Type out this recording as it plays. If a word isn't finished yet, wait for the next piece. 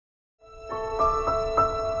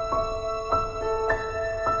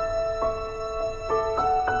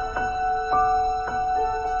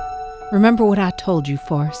Remember what I told you,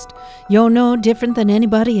 Forrest. You're no different than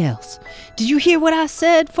anybody else. Did you hear what I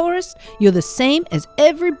said, Forrest? You're the same as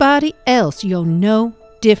everybody else. You're no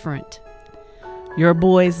different. Your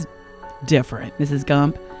boy's different, Mrs.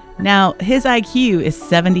 Gump. Now, his IQ is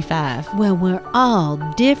 75. Well, we're all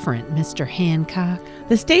different, Mr. Hancock.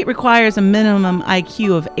 The state requires a minimum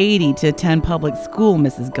IQ of 80 to attend public school,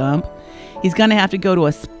 Mrs. Gump. He's going to have to go to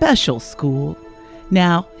a special school.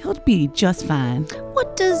 Now, he'll be just fine.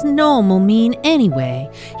 What does normal mean anyway?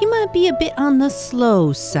 He might be a bit on the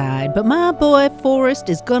slow side, but my boy Forrest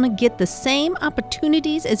is gonna get the same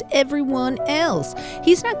opportunities as everyone else.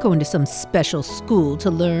 He's not going to some special school to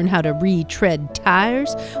learn how to retread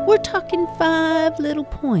tires. We're talking 5 little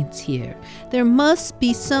points here. There must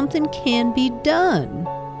be something can be done.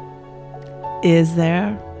 Is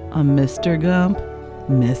there a Mr. Gump,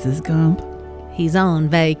 Mrs. Gump? He's on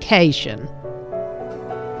vacation.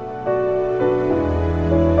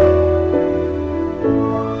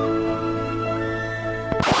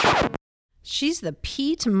 She's the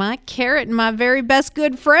pea to my carrot and my very best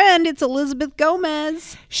good friend. It's Elizabeth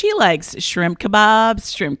Gomez. She likes shrimp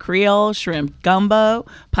kebabs, shrimp creole, shrimp gumbo,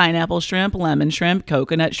 pineapple shrimp, lemon shrimp,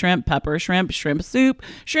 coconut shrimp, pepper shrimp, shrimp soup,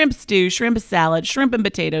 shrimp stew, shrimp salad, shrimp and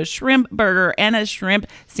potatoes, shrimp burger, and a shrimp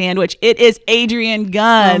sandwich. It is Adrienne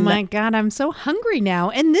Gunn. Oh my God, I'm so hungry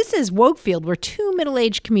now. And this is Wokefield, where 2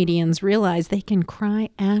 middle-aged comedians realize they can cry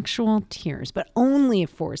actual tears, but only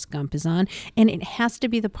if Forrest Gump is on. And it has to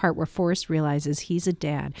be the part where Forrest realizes he's a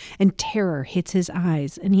dad and terror hits his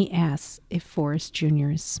eyes and he asks if Forrest Jr.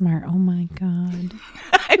 is smart. Oh my God.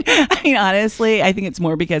 I mean, honestly, I think it's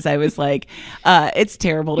more because I was like, it's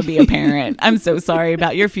terrible to be a parent. I'm so sorry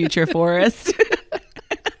about your future, Forrest.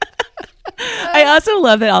 I also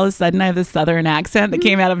love that all of a sudden I have this Southern accent that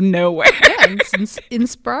came out of nowhere. Yeah, it's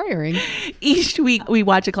inspiring. Each week we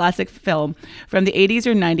watch a classic film from the 80s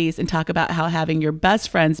or 90s and talk about how having your best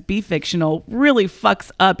friends be fictional really fucks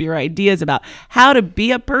up your ideas about how to be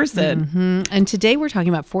a person. Mm-hmm. And today we're talking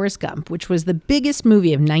about Forrest Gump, which was the biggest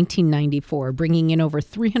movie of 1994, bringing in over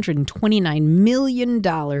 $329 million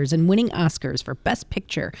and winning Oscars for Best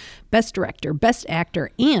Picture, Best Director, Best Actor,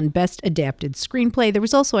 and Best Adapted Screenplay. There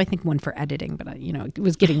was also, I think, one for editing, but it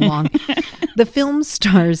was getting long. The film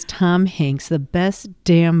stars Tom Hanks, the best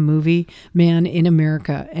damn movie man in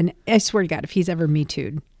America. And I swear to God, if he's ever Me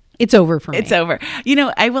Too'd, it's over for me. It's over.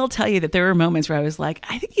 I will tell you that there were moments where I was like,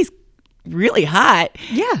 I think he's really hot.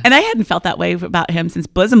 Yeah. And I hadn't felt that way about him since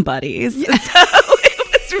Bosom Buddies. Yeah. So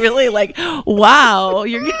it was really like, wow,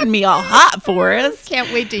 you're getting me all hot, Forrest.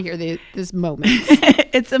 Can't wait to hear this moment.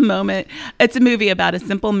 It's a moment. It's a movie about a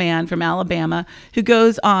simple man from Alabama who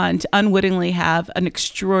goes on to unwittingly have an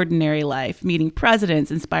extraordinary life, meeting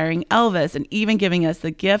presidents, inspiring Elvis, and even giving us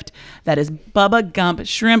the gift that is Bubba Gump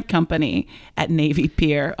Shrimp Company at Navy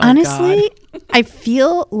Pier. Oh, honestly, God. I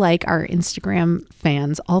feel like our Instagram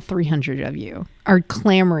fans, all 300 of you, are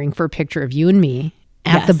clamoring for a picture of you and me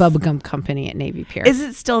at the Bubba Gump Company at Navy Pier. Is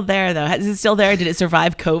it still there, though? Is it still there? Did it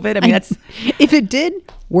survive COVID? I mean, that's... If it did,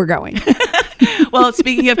 we're going. Well,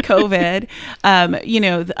 speaking of COVID,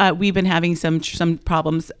 we've been having some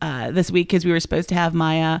problems this week because we were supposed to have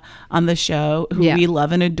Maya on the show, who we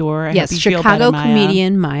love and adore. I hope you feel Chicago better,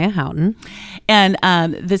 comedian Maya Houghton. And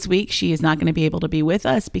this week she is not going to be able to be with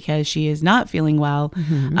us because she is not feeling well.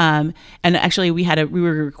 Mm-hmm. And actually, we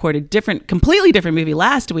recorded completely different movie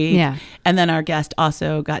last week. Yeah. And then our guest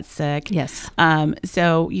also got sick. Yes.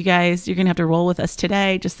 So you guys, you're going to have to roll with us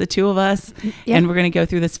today, just the two of us, and we're going to go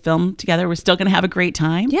through this film together. We're still going to have a great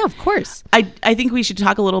time. Yeah, of course. I think we should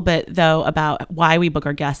talk a little bit, though, about why we book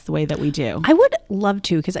our guests the way that we do. I would love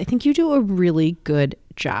to, because I think you do a really good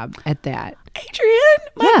job at that.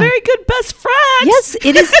 Adrienne, my very good best friend. Yes,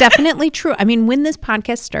 it is definitely true. I mean, when this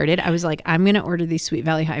podcast started, I was like, I'm going to order these Sweet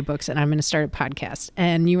Valley High books and I'm going to start a podcast.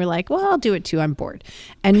 And you were like, well, I'll do it too. I'm bored.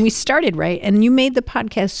 And we started, right? And you made the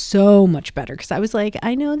podcast so much better because I was like,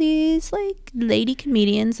 I know these like lady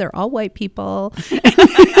comedians. They're all white people.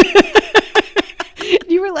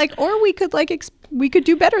 You were like, or we could we could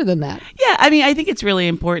do better than that. Yeah, I mean, I think it's really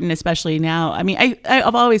important, especially now. I mean,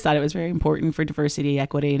 I've always thought it was very important for diversity,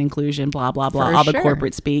 equity, and inclusion, blah, blah, blah, all the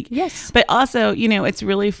corporate speak. Yes. But also, it's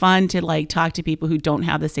really fun to like talk to people who don't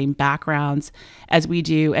have the same backgrounds as we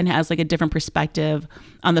do and has like a different perspective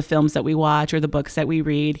on the films that we watch or the books that we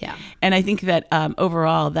read. Yeah. And I think that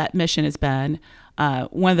overall, that mission has been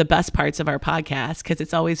one of the best parts of our podcast, because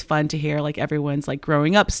it's always fun to hear like everyone's like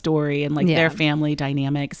growing up story and like their family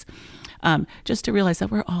dynamics. Just to realize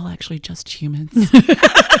that we're all actually just humans.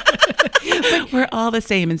 We're all the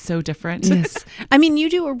same and so different. Yes. I mean, you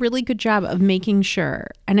do a really good job of making sure,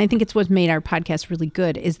 and I think it's what's made our podcast really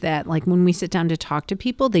good, is that like when we sit down to talk to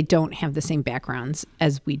people, they don't have the same backgrounds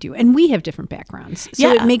as we do. And we have different backgrounds.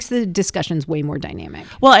 So it makes the discussions way more dynamic.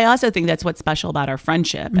 Well, I also think that's what's special about our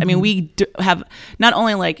friendship. I mean, we have not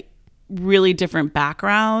only like really different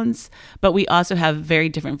backgrounds, but we also have very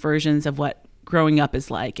different versions of what growing up is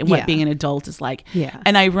like and what being an adult is like. Yeah.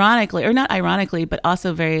 And ironically, or not ironically, but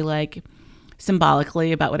also very like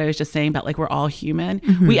symbolically about what I was just saying about like we're all human.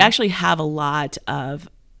 We actually have a lot of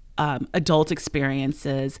adult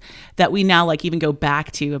experiences that we now like even go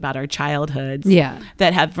back to about our childhoods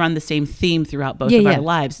that have run the same theme throughout both of our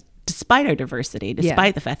lives, despite our diversity,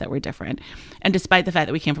 despite the fact that we're different, and despite the fact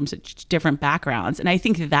that we came from such different backgrounds. And I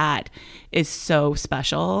think that is so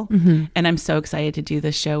special. And I'm so excited to do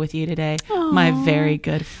this show with you today. Aww, my very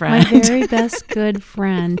good friend. My very best good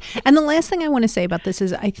friend. And the last thing I want to say about this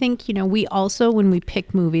is I think, you know, we also, when we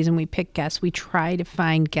pick movies and we pick guests, we try to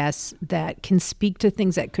find guests that can speak to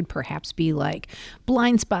things that could perhaps be like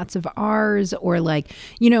blind spots of ours, or like,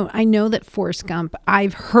 you know, I know that Forrest Gump,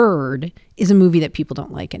 I've heard, is a movie that people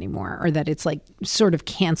don't like anymore, or that it's like sort of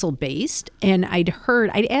cancel based. And I'd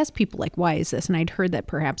asked people like, why is this? And I'd heard that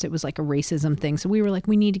perhaps it was like a racism thing. So we were like,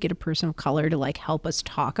 we need to get a person of color to like help us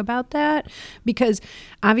talk about that, because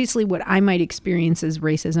obviously what I might experience as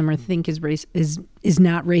racism or think is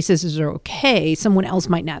not racist is okay. Someone else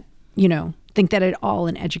might not, you know, think that at all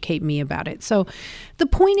and educate me about it. So the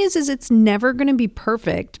point is it's never going to be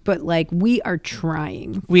perfect, but like we are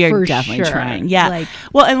trying. We are definitely trying. Yeah. Like,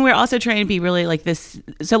 well, and we're also trying to be really like this.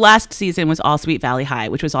 So last season was all Sweet Valley High,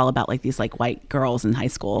 which was all about like these like white girls in high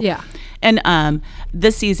school. Yeah. And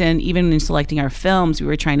this season, even in selecting our films, we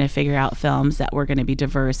were trying to figure out films that were going to be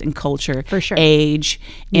diverse in culture, for sure, age,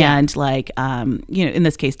 and like, you know, in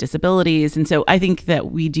this case, disabilities. And so I think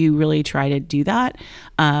that we do really try to do that.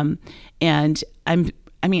 And I'm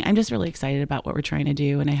just really excited about what we're trying to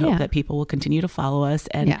do, and I hope that people will continue to follow us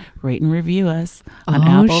and rate and review us on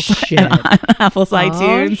Apple's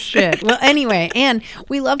iTunes. Shit. Well, anyway, and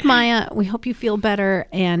we love Maya. We hope you feel better,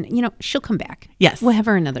 and you know she'll come back. Yes, we'll have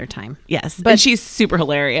her another time. Yes, but she's super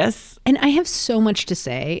hilarious. And I have so much to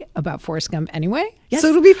say about Forrest Gump anyway. Yes. So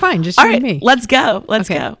it'll be fine. Just you and me. Let's go. Let's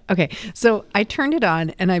go. Okay. So I turned it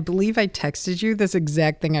on, and I believe I texted you this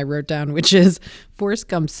exact thing I wrote down, which is Forrest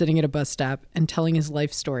Gump sitting at a bus stop and telling his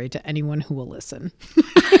life story to anyone who will listen.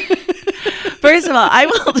 First of all, I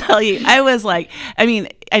will tell you, I was like, I mean,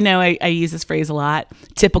 I know I use this phrase a lot,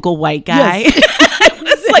 typical white guy. Yes.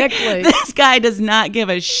 Exactly. Like, this guy does not give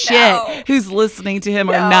a shit who's listening to him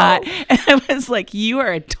or not. And I was like, you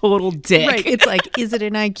are a total dick. Right. It's like, is it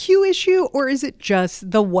an IQ issue, or is it just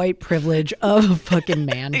the white privilege of a fucking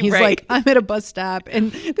man? He's like, I'm at a bus stop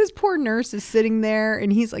and this poor nurse is sitting there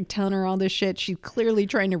and he's like telling her all this shit. She's clearly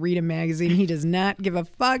trying to read a magazine. He does not give a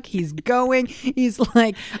fuck. He's going. He's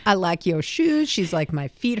like, I like your shoes. She's like, my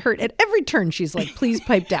feet hurt. At every turn, she's like, please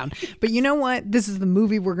pipe down. But you know what? This is the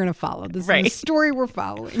movie we're going to follow. This is the story we're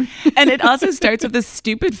following. And it also starts with this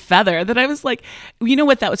stupid feather that I was like, you know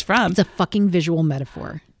what that was from? It's a fucking visual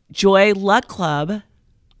metaphor. Joy Luck Club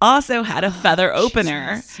also had a feather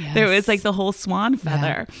opener. Jesus, yes. There was like the whole swan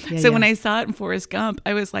feather. So when I saw it in Forrest Gump,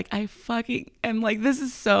 I was like, I fucking am like, this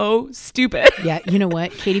is so stupid. Yeah, you know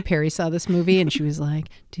what? Katy Perry saw this movie and she was like,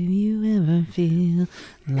 do you ever feel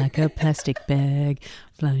like a plastic bag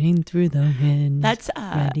flying through the wind? That's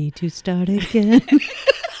ready to start again.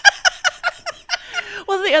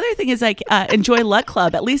 Well, the other thing is like Enjoy Luck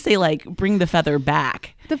Club. At least they like bring the feather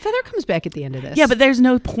back. The feather comes back at the end of this. Yeah, but there's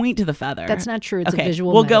no point to the feather. That's not true. It's a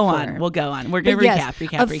visual We'll metaphor. Go on. We're going to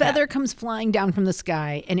recap. A feather comes flying down from the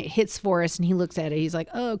sky and it hits Forrest and he looks at it. He's like,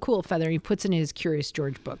 oh, cool feather. He puts it in his Curious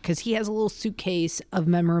George book because he has a little suitcase of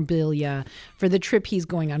memorabilia for the trip he's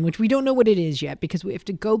going on, which we don't know what it is yet because we have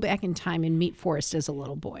to go back in time and meet Forrest as a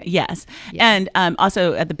little boy. Yes. And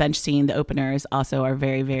also at the bench scene, the openers also are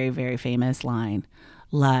very, very, very famous line.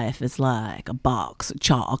 Life is like a box of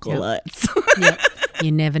chocolates. Yep.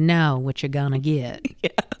 You never know what you're gonna get. Yeah.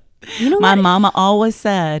 You know, my mama always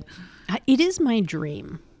said, it is my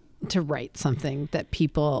dream to write something that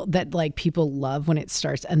people love when it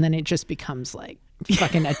starts, and then it just becomes like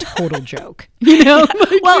fucking a total joke. You know?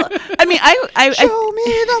 Like, well, I mean, I show me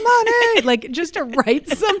the money. Like just to write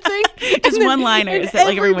something, just one-liners that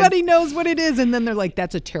like everybody knows what it is, and then they're like,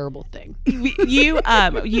 "That's a terrible thing." You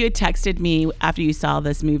had texted me after you saw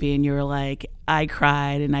this movie, and you were like, "I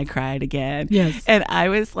cried and I cried again." Yes, and I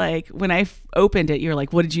was like, when I opened it, you were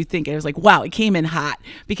like, "What did you think?" I was like, "Wow, it came in hot."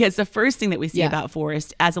 Because the first thing that we see about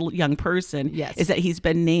Forrest as a young person is that he's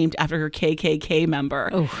been named after her KKK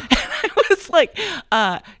member. Oh. I was like,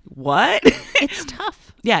 what? It's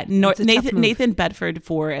tough. Yeah, It's a tough move. Nathan Bedford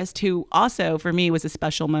Forrest, who also for me was a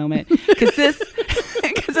special moment because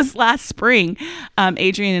this last spring,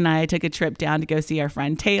 Adrian and I took a trip down to go see our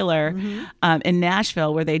friend Taylor in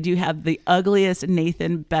Nashville, where they do have the ugliest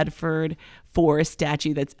Nathan Bedford Forrest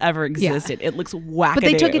statue that's ever existed. It looks wackadoo. But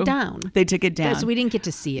they took it down. They took it down. So we didn't get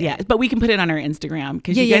to see it. Yeah, but we can put it on our Instagram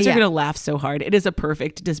because you guys are going to laugh so hard. It is a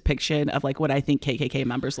perfect depiction of like what I think KKK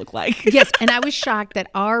members look like. Yes, and I was shocked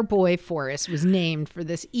that our boy Forrest was named for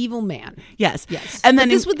this evil man. Yes. And then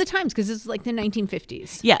this was the times because this is like the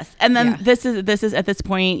 1950s. Yes, and then this is at this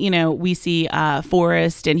point, we see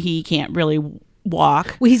Forrest and he can't really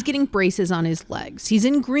walk. Well, he's getting braces on his legs. He's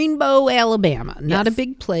in Greenbow, Alabama, not a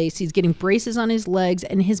big place. He's getting braces on his legs,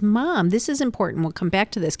 and his mom, this is important, we'll come back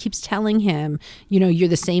to this, keeps telling him, you're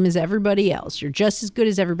the same as everybody else. You're just as good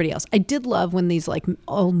as everybody else. I did love when these like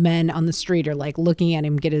old men on the street are like looking at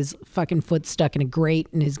him get his fucking foot stuck in a grate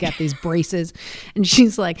and he's got these braces. And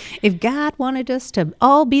she's like, if God wanted us to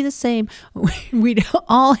all be the same, we'd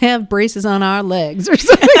all have braces on our legs or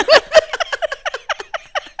something.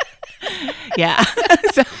 Yeah.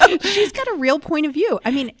 So she's got a real point of view.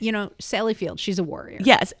 I mean, Sally Field, she's a warrior.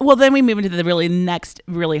 Yes. Well, then we move into the next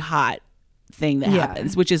really hot thing that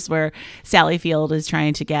happens, which is where Sally Field is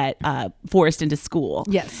trying to get Forrest into school.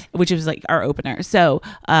 Yes. Which is like our opener. So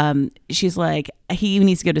she's like, he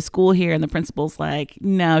needs to go to school here. And the principal's like,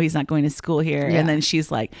 no, he's not going to school here. Yeah. And then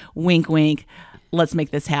she's like, wink, wink. Let's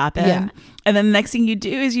make this happen. Yeah. And then the next thing you do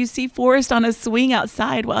is you see Forrest on a swing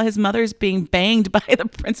outside while his mother's being banged by the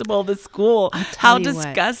principal of the school. How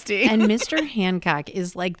disgusting. And Mr. Hancock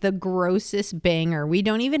is like the grossest banger. We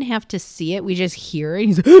don't even have to see it. We just hear it.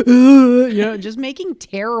 He's just making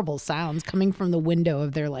terrible sounds coming from the window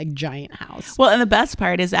of their like giant house. Well, and the best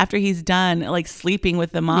part is after he's done like sleeping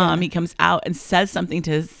with the mom, he comes out and says something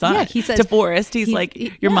to his son. Yeah, he says to Forrest. He's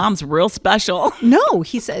like, your mom's real special. No,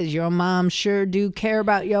 he says, your mom sure do care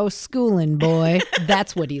about your schooling, boy.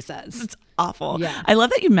 That's what he says. It's awful. Yeah. I love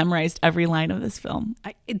that you memorized every line of this film.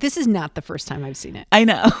 This is not the first time I've seen it. I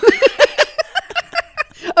know.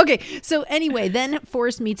 Okay, so anyway, then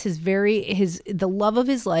Forrest meets the love of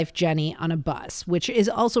his life, Jenny, on a bus, which is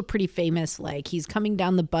also pretty famous. Like he's coming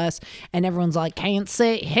down the bus and everyone's like, can't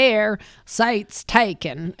sit here, sight's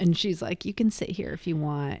taken. And she's like, you can sit here if you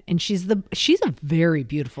want. And she's a very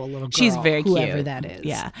beautiful little girl. She's very cute. Whoever that is.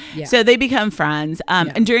 Yeah. So they become friends.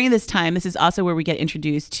 And during this time, this is also where we get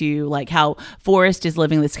introduced to like how Forrest is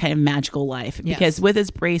living this kind of magical life because with his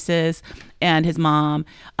braces and his mom,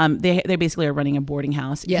 they basically are running a boarding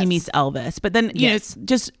house. Yes. He meets Elvis, but then it's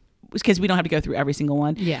just because we don't have to go through every single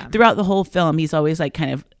one. Yeah. Throughout the whole film, he's always like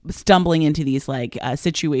kind of stumbling into these like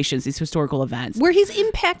situations, these historical events where he's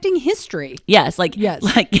impacting history. Yes, like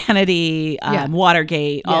Kennedy,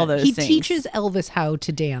 Watergate, all those things. He teaches Elvis how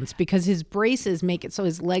to dance because his braces make it so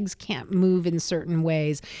his legs can't move in certain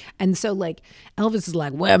ways. And so like Elvis is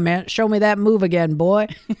like, well, man, show me that move again, boy.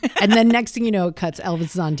 And then next thing you know, it cuts. Elvis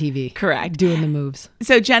is on TV. Correct. Doing the moves.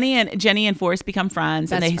 So Jenny and Forrest become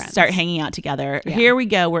friends and they start hanging out together. Yeah. Here we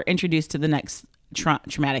go. We're introduced to the next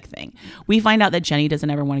traumatic thing. We find out that Jenny doesn't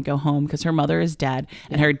ever want to go home because her mother is dead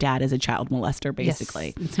and her dad is a child molester,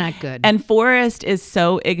 basically. Yes, it's not good. And Forrest is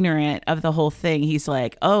so ignorant of the whole thing. He's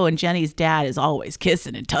like, oh, and Jenny's dad is always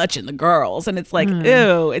kissing and touching the girls. And it's like,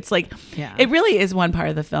 ew. It's like, it really is one part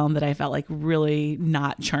of the film that I felt like really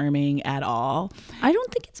not charming at all. I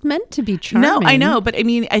don't think it's meant to be charming. No, I know. But I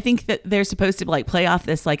mean, I think that they're supposed to like play off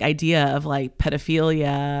this like idea of like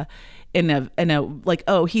pedophilia in a like,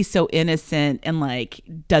 oh, he's so innocent and like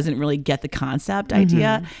doesn't really get the concept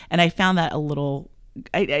idea. And I found that a little,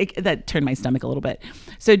 that turned my stomach a little bit.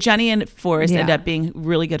 So Jenny and Forrest end up being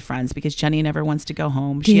really good friends because Jenny never wants to go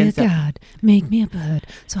home. She Dear God, make me a bird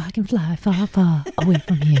so I can fly far, far away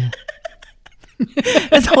from here.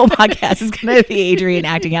 This whole podcast is going to be Adrian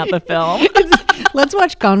acting out the film. Let's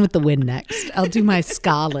watch Gone with the Wind next. I'll do my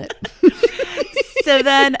Scarlet. So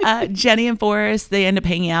then Jenny and Forrest, they end up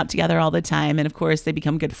hanging out together all the time. And of course, they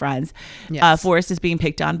become good friends. Yes. Forrest is being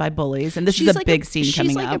picked on by bullies. And this is a big scene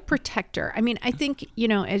coming up. She's like a protector. I mean, I think,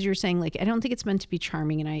 as you're saying, like, I don't think it's meant to be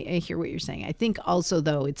charming. And I hear what you're saying. I think also,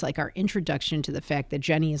 though, it's like our introduction to the fact that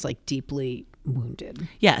Jenny is like deeply wounded.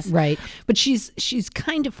 Yes. Right. But she's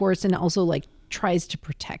kind of Forrest and also like tries to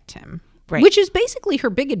protect him. Right. Which is basically her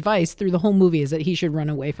big advice through the whole movie is that he should run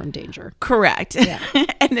away from danger. Correct. Yeah.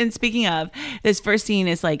 And then speaking of, this first scene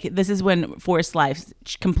is like, this is when Forrest's life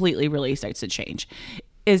completely really starts to change.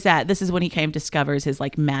 Is that this is when he kind of discovers his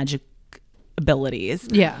like magic abilities.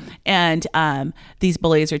 Yeah. And these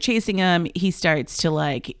bullies are chasing him. He starts to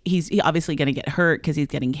like, he's obviously going to get hurt because he's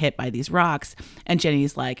getting hit by these rocks. And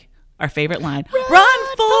Jenny's like, our favorite line, run,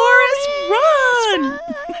 Forrest, run.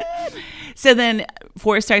 So then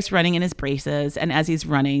Forrest starts running in his braces, and as he's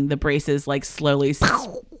running, the braces like slowly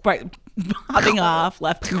popping off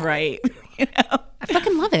left and right. You know? I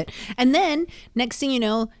fucking love it. And then next thing you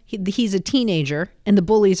know, he's a teenager and the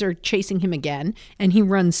bullies are chasing him again, and he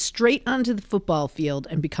runs straight onto the football field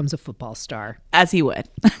and becomes a football star. As he would.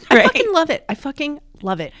 I fucking love it. I fucking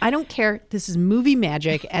love it. I don't care. This is movie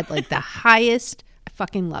magic at like the highest. I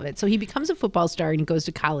fucking love it. So he becomes a football star and he goes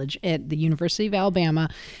to college at the University of Alabama,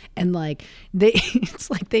 and like it's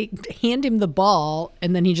like they hand him the ball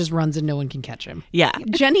and then he just runs and no one can catch him. Yeah.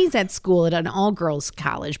 Jenny's at school at an all-girls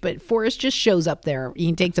college, but Forrest just shows up there.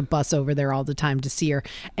 He takes a bus over there all the time to see her,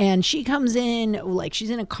 and she comes in like she's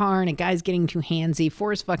in a car and a guy's getting too handsy.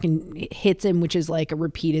 Forrest fucking hits him, which is like a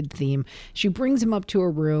repeated theme. She brings him up to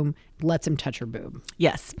her room, lets him touch her boob.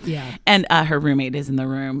 Yes. Yeah. And her roommate is in the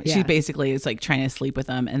room. Yeah. She basically is like trying to sleep with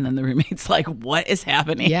him. And then the roommate's like, what is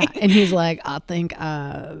happening? Yeah. And he's like, I think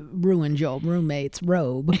I ruined your roommate's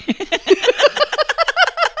robe.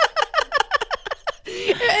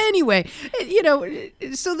 Anyway, you know,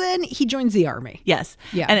 so then he joins the army. Yes.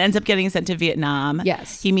 Yeah. And ends up getting sent to Vietnam.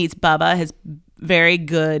 Yes. He meets Bubba, his very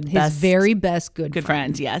good, His very best good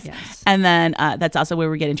friend. Yes. Yes. And then that's also where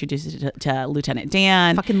we get introduced to Lieutenant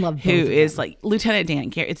Dan. Fucking love both who of is them. like Lieutenant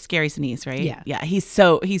Dan. It's Gary Sinise, right? Yeah. Yeah. He's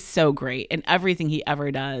so great, and everything he ever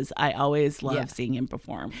does, I always love Yeah. seeing him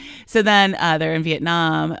perform. So then they're in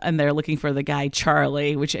Vietnam and they're looking for the guy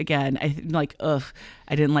Charlie, which again, I'm like, ugh,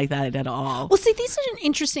 I didn't like that at all. Well, see, these are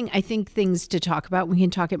interesting, I think, things to talk about. We can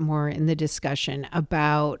talk it more in the discussion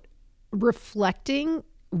about reflecting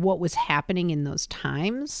what was happening in those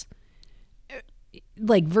times,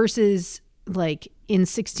 like versus like in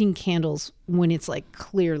 16 Candles when it's like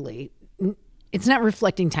clearly it's not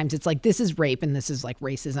reflecting times. It's like, this is rape and this is like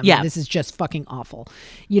racism. Yeah. This is just fucking awful,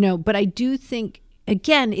 you know. But I do think,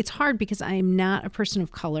 again, it's hard because I am not a person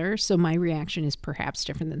of color, so my reaction is perhaps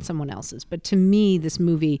different than someone else's. But to me, this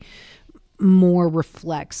movie more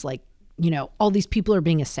reflects like, you know, all these people are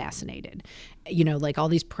being assassinated, you know, like all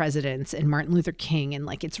these presidents and Martin Luther King, and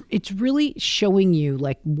like it's really showing you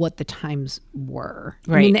like what the times were.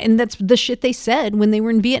 Right. I mean, and that's the shit they said when they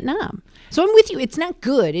were in Vietnam. So I'm with you. It's not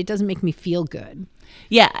good. It doesn't make me feel good.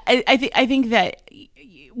 Yeah, I think that.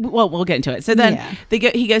 Well, we'll get into it. So then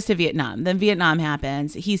Yeah. he goes to Vietnam. Then Vietnam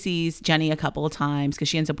happens. He sees Jenny a couple of times because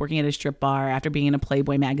she ends up working at a strip bar after being in a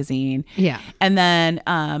Playboy magazine. Yeah. And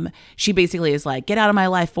then she basically is like, "Get out of my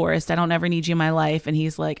life, Forrest. I don't ever need you in my life." And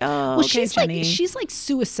he's like, "Oh, okay, she's Jenny." like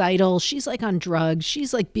suicidal. She's like on drugs.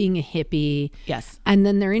 She's like being a hippie. Yes. And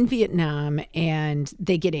then they're in Vietnam and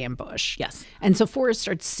they get ambushed. Yes. And so Forrest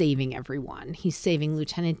starts saving everyone. He's saving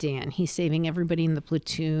Lieutenant Dan. He's saving everybody in the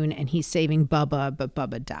platoon, and he's saving Bubba, but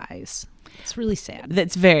Bubba dies. It's really sad.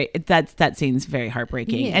 That scene's very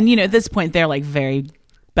heartbreaking. Yeah. And you know, at this point they're like very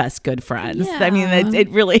best good friends. Yeah. I mean, it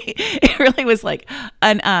really was like,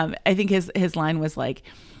 and I think his line was like,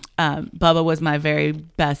 Bubba was my very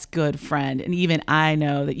best good friend, and even I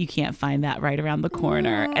know that you can't find that right around the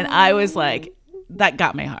corner. And I was like, that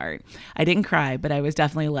got my heart. I didn't cry, but I was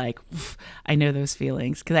definitely like, I know those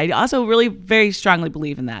feelings, because I also really very strongly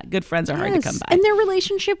believe in that. Good friends are hard to come by. And their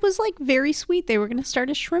relationship was like very sweet. They were going to start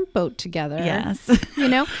a shrimp boat together. Yes. You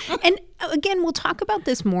know? And again, we'll talk about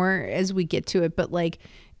this more as we get to it, but like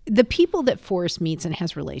the people that Forrest meets and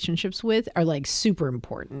has relationships with are like super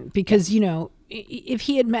important because, you know, if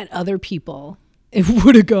he had met other people, it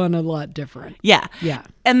would have gone a lot different. Yeah. Yeah.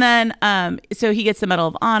 And then, so he gets the Medal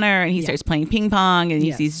of Honor and he starts playing ping pong, and he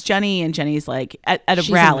Yes. sees Jenny, and Jenny's like at a She's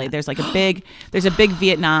in rally. that. There's like a big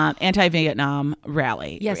anti-Vietnam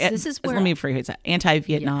rally. Yes, this is where- Let me rephrase that.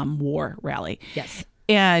 Anti-Vietnam War rally. Yes.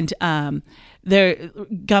 And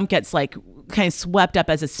Gump gets like kind of swept up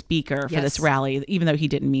as a speaker for this Yes. rally, even though he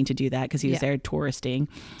didn't mean to do that because he was Yeah. there touristing.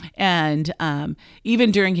 And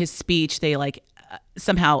even during his speech, they like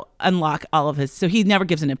somehow unlock all of his. So he never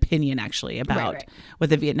gives an opinion actually about Right. what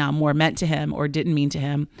the Vietnam War meant to him or didn't mean to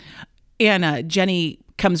him. And Jenny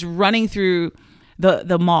comes running through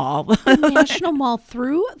the mall. National Mall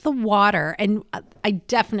through the water, and I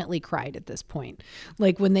definitely cried at this point.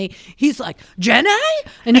 Like when he's like, Jenny,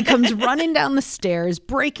 and he comes running down the stairs,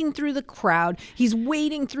 breaking through the crowd. He's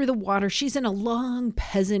wading through the water. She's in a long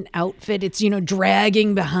peasant outfit. It's, you know,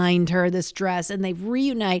 dragging behind her, this dress, and they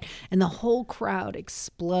reunite, and the whole crowd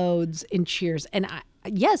explodes in cheers. And I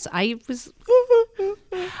was.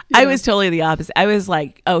 I was totally the opposite. I was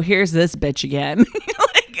like, oh, here's this bitch again.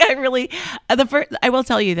 I will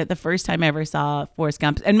tell you that the first time I ever saw Forrest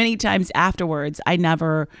Gump, and many times afterwards, I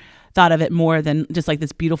never thought of it more than just like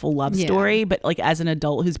this beautiful love Yeah. story. But like as an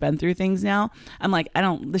adult who's been through things now, I'm like,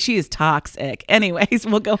 she is toxic. Anyways,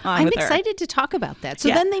 we'll go on I'm with her. excited to talk about that. So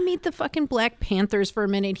Yeah. then they meet the fucking Black Panthers for a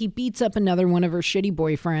minute. He beats up another one of her shitty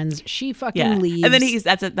boyfriends. She fucking leaves. And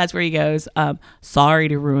then that's where he goes, sorry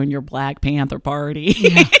to ruin your Black Panther party.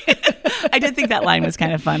 I did think that line was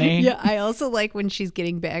kind of funny. Yeah, I also like when she's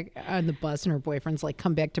getting back on the bus and her boyfriend's like,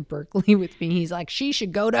 come back to Berkeley with me. He's like, she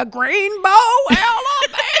should go to Greenbow,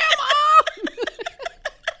 Alabama.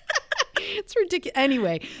 It's ridiculous.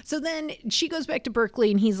 Anyway, so then she goes back to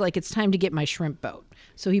Berkeley and he's like, it's time to get my shrimp boat.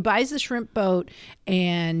 So he buys the shrimp boat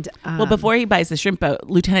and... Well, before he buys the shrimp boat,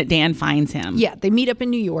 Lieutenant Dan finds him. yeah, they meet up in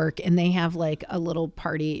New York and they have like a little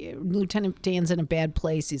party. Lieutenant Dan's in a bad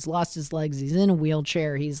place. He's lost his legs. He's in a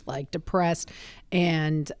wheelchair. He's like depressed.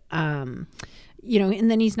 And, you know, and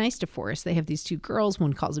then he's nice to Forrest. They have these two girls.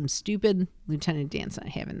 One calls him stupid. Lieutenant Dan's not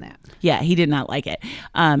having that. Yeah, he did not like it.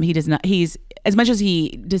 He does not. He's as much as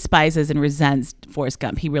he despises and resents Forrest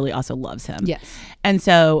Gump, he really also loves him. Yes. And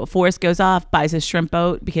so Forrest goes off, buys his shrimp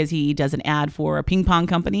boat because he does an ad for a ping pong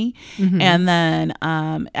company. Mm-hmm. And then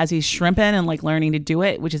as he's shrimping and like learning to do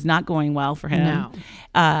it, which is not going well for him,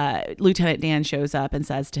 Lieutenant Dan shows up and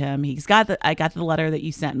says to him, I got the letter that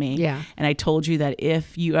you sent me. Yeah. And I told you that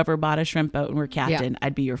if you ever bought a shrimp boat and were captain,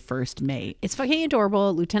 I'd be your first mate. It's fucking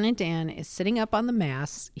adorable. Lieutenant Dan is sitting up on the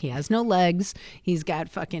mast. He has no legs. He's got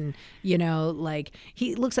fucking, you know, like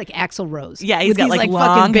he looks like Axl Rose. Yeah, he's with got these, like fucking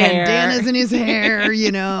long hair. bandanas in his hair.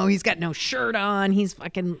 You know, he's got no shirt on. He's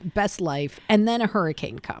fucking best life. And then a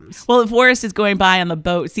hurricane comes. Well, Forrest is going by on the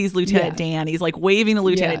boat, sees Lieutenant Dan. He's like waving to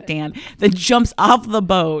Lieutenant Dan, then jumps off the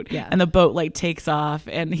boat, and the boat like takes off,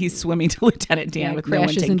 and he's swimming to Lieutenant Dan with no one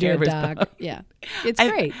crashes taking into care a of his dock. boat. Yeah, it's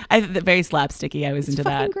great. Very slapsticky. I was into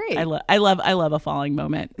fucking that. great. I love a falling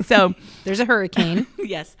moment. So There's a hurricane.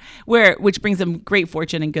 yes, which brings them great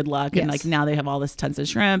fortune and good luck, and like now they have all this tons of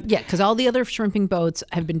shrimp. Yeah, because all the other shrimping boats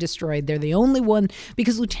have been destroyed. They're the only one,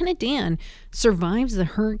 because Lieutenant Dan survives the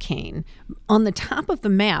hurricane on the top of the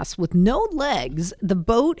mast with no legs. The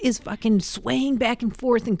boat is fucking swaying back and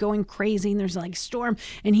forth and going crazy, and there's like storm,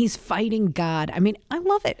 and he's fighting God. I mean, I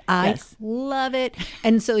love it. I love it.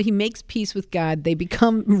 And so he makes peace with God. They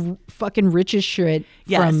become fucking rich as shit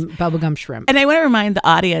from bubblegum shrimp. And I want to remind the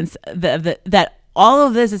audience that all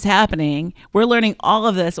of this is happening. We're learning all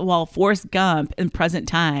of this while Forrest Gump in present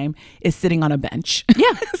time is sitting on a bench.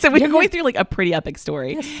 Yeah. So we're going through like a pretty epic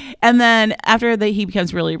story. Yes. And then after he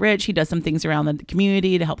becomes really rich, he does some things around the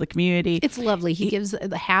community to help the community. It's lovely. He gives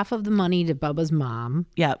the half of the money to Bubba's mom.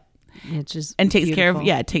 Yep. It's just takes beautiful.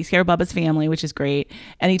 care of Bubba's family, which is great.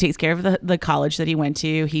 And he takes care of the college that he went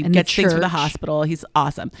to. He And gets the things for the church. hospital. He's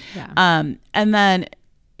awesome. Yeah. And then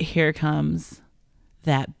here comes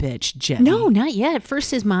that bitch Jenny. No, not yet. First,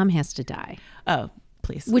 his mom has to die, Oh,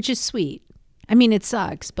 please. which is sweet. I mean, it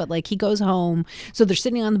sucks, but like he goes home. So they're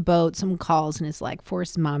sitting on the boat. Someone calls and is like,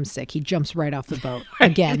 Forrest's mom's sick. He jumps right off the boat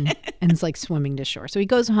again and is like swimming to shore. So he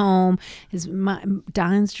goes home. His mom,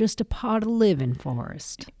 dying's just a part of living,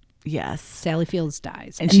 Forrest. Yes. Sally Fields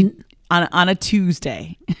dies. And she on a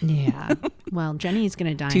Tuesday. Yeah. Well, Jenny's going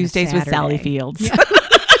to die Tuesdays on a with Sally Saturday. Fields.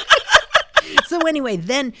 So anyway,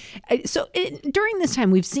 then, during this time,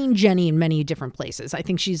 we've seen Jenny in many different places. I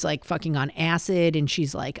think she's like fucking on acid, and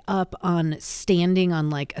she's like standing on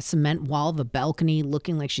like a cement wall of a balcony,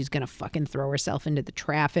 looking like she's gonna fucking throw herself into the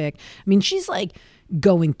traffic. I mean, she's like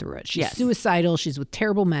going through it. She's suicidal. She's with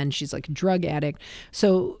terrible men. She's like a drug addict.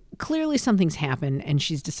 So clearly something's happened, and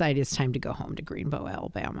she's decided it's time to go home to Greenbow,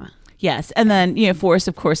 Alabama. Yes. And then, Forrest,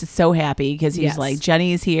 of course, is so happy because he's like,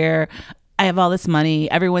 Jenny's here. I have all this money.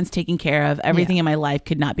 Everyone's taken care of. Everything in my life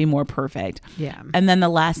could not be more perfect. Yeah. And then the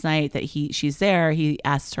last night that she's there, he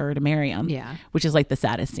asks her to marry him. Yeah. Which is like the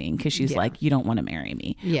saddest scene because she's like, you don't want to marry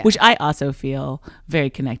me. Yeah. Which I also feel very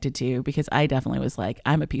connected to because I definitely was like,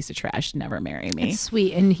 I'm a piece of trash. Never marry me. It's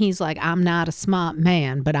sweet. And he's like, I'm not a smart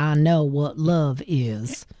man, but I know what love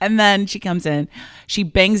is. And then she comes in, she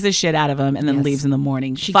bangs the shit out of him and then leaves in the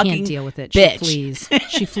morning. She Fucking can't deal with it. Bitch. She flees.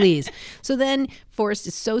 She flees. So then Forrest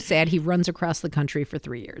is so sad he runs across the country for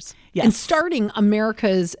 3 years. Yes. And starting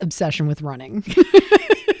America's obsession with running.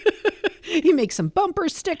 He makes some bumper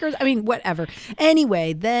stickers. I mean, whatever.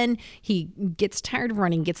 Anyway, then he gets tired of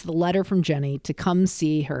running, gets the letter from Jenny to come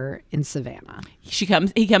see her in Savannah. He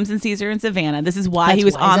comes and sees her in Savannah. This is why That's he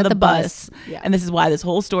was why he's on at the the bus. Yeah. And this is why this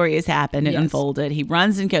whole story has happened and unfolded. He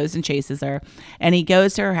runs and goes and chases her. And he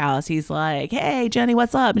goes to her house. He's like, hey, Jenny,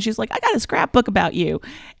 what's up? And she's like, I got a scrapbook about you.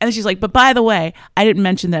 And then she's like, but by the way, I didn't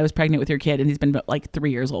mention that I was pregnant with your kid. And he's been like 3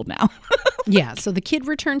 years old now. Yeah, so the kid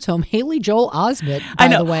returns home. Haley Joel Osment, I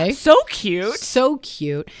by know. the way. So cute. So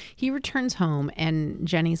cute. He returns home, and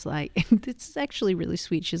Jenny's like, this is actually really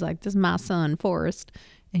sweet. She's like, this is my son, Forrest.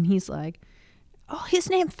 And he's like, oh, his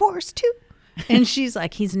name Forrest, too? And she's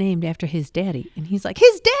like, he's named after his daddy. And he's like,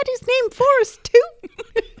 his daddy's named Forrest,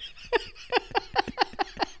 too?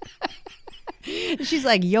 She's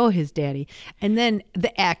like, yo, his daddy. And then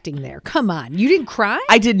the acting there. Come on. You didn't cry?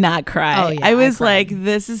 I did not cry. Oh, yeah, I was cried. like,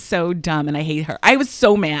 this is so dumb and I hate her. I was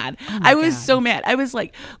so mad. I was God. so mad. I was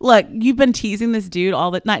like, look, you've been teasing this dude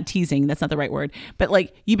all the, not teasing, that's not the right word, but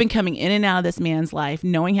like you've been coming in and out of this man's life,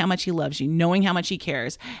 knowing how much he loves you, knowing how much he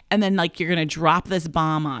cares. And then like, you're going to drop this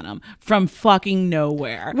bomb on him from fucking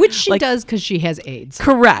nowhere. Which she like, does because she has AIDS.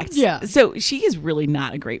 correct. Yeah. So she is really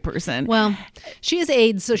not a great person. Well, she has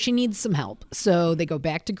AIDS, so she needs some help. So they go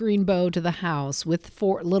back to Greenbow to the house with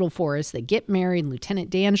little Forrest. They get married. Lieutenant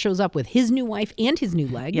Dan shows up with his new wife and his new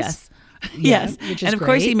legs. Yes. Yeah, Yes. which is And of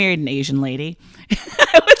course great. he married an Asian lady.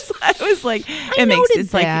 I was like, I it makes noted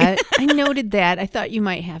it's like that. I noted that. I thought you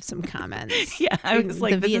might have some comments. yeah, I was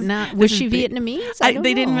like, the this is- Vietnam. this Was is she big. Vietnamese?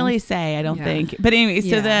 They didn't know. really say, I don't Yeah. think. But anyway,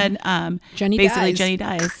 so Yeah. then Jenny basically dies. Jenny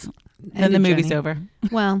dies. Then Ended the movie's Jenny. over.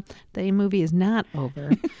 Well, the movie is not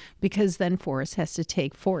over because then Forrest has to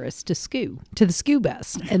take Forrest to the SKU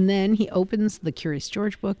best. And then he opens the Curious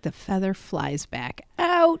George book. The feather flies back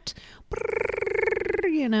out.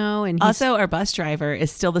 You know, and he's Also, our bus driver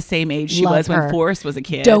is still the same age she Love was when her. Forrest was a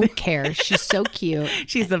kid. don't care. She's so cute.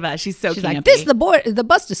 She's the best. She's so She's campy. like, this the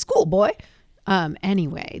bus to school, boy.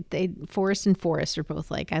 Anyway, Forrest and Forrest are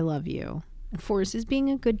both like, I love you. And Forrest is being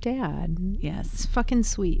a good dad. Yes. It's fucking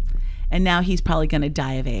sweet. And now he's probably going to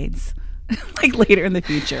die of AIDS, like later in the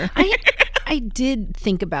future. I did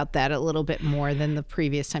think about that a little bit more than the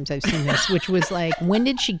previous times I've seen this, which was like, when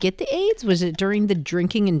did she get the AIDS? Was it during the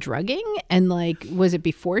drinking and drugging? And like, was it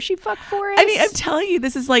before she fucked Forrest? I mean, I'm telling you,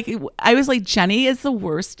 this is like, I was like, Jenny is the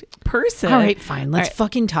worst person. All right, fine. Let's All right.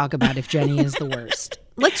 fucking talk about if Jenny is the worst.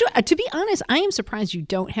 Let's do. To be honest, I am surprised you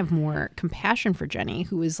don't have more compassion for Jenny,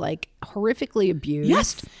 who is like horrifically abused.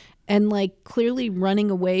 Yes. And like clearly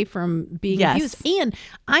running away from being Yes. abused. And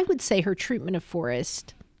I would say her treatment of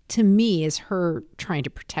Forrest, to me, is her trying to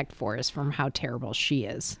protect Forrest from how terrible she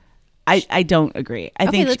is. I don't agree. I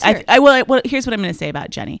Okay, think let's hear it. well, here's what I'm going to say about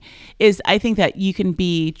Jenny is I think that you can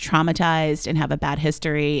be traumatized and have a bad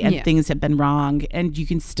history and Yeah. things have been wrong and you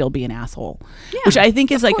can still be an asshole, which I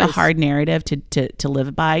think is of like a course. hard narrative to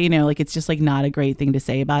live by. You know, like it's just like not a great thing to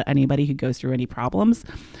say about anybody who goes through any problems.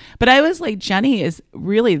 But I was like, Jenny is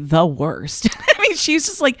really the worst. I mean,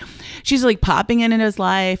 she's like popping in his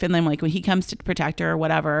life, and then like when he comes to protect her or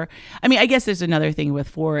whatever. I mean, I guess there's another thing with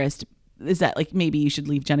Forrest. Is that like maybe you should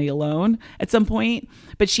leave Jenny alone at some point,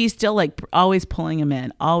 but she's still like always pulling him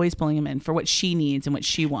in for what she needs and what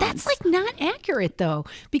she wants. That's like not accurate though,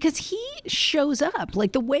 because he shows up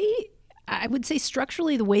like the way. I would say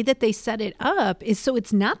structurally, the way that they set it up is so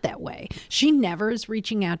it's not that way. She never is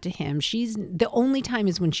reaching out to him. She's the only time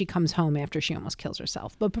is when she comes home after she almost kills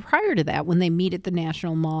herself. But prior to that, when they meet at the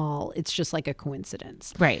National Mall, it's just like a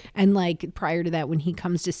coincidence. Right. And like prior to that, when he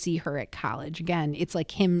comes to see her at college, again, it's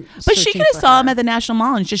like him. But she searching could have for saw him her. at the National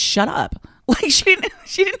Mall and just shut up. Like she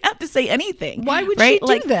didn't have to say anything. Why would right? she do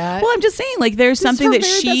like, that? Well, I'm just saying, like there's This is something her that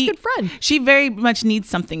very she best good friend. she very much needs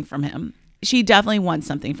something from him. She definitely wants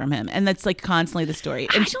something from him, and that's like constantly the story.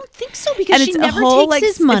 And I don't think so because she it's a never whole, takes like,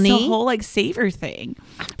 his money. It's a whole like saver thing,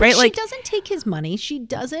 But right? she Like doesn't take his money. She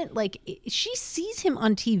doesn't like. She sees him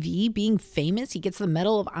on TV being famous. He gets the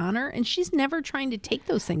Medal of Honor, and she's never trying to take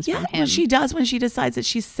those things yeah, from him. well, she does when she decides that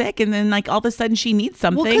she's sick, and then like all of a sudden she needs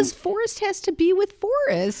something. Well, because Forrest has to be with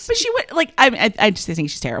Forrest. But she would like. I just think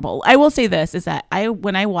she's terrible. I will say this is that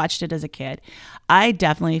when I watched it as a kid, I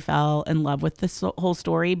definitely fell in love with this whole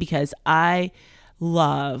story because I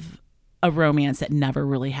love a romance that never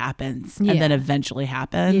really happens and then Yeah. eventually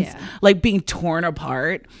happens. Yeah. Like being torn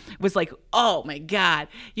apart was like, oh my God,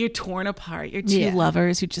 you're torn apart. You're two Yeah.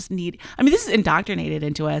 lovers who just need, I mean, this is indoctrinated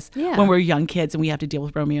into us Yeah. when we're young kids and we have to deal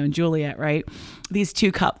with Romeo and Juliet, right? These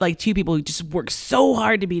two people who just work so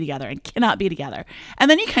hard to be together and cannot be together.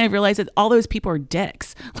 And then you kind of realize that all those people are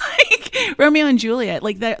dicks. Like Romeo and Juliet,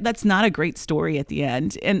 like that's not a great story at the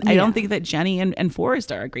end. And I Yeah. don't think that Jenny and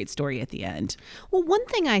Forrest are a great story at the end. Well, one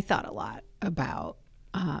thing I thought a lot about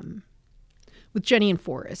with Jenny and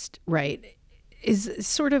Forrest, right, is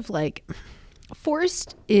sort of like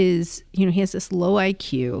Forrest is, you know, he has this low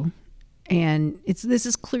IQ, and this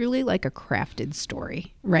is clearly like a crafted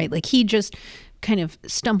story, right? Like he just kind of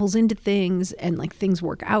stumbles into things and like things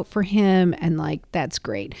work out for him and like that's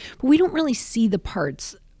great. But we don't really see the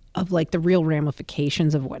parts like the real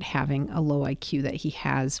ramifications of what having a low IQ that he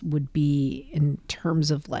has would be in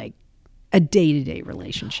terms of like a day-to-day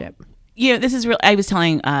relationship. This is real. I was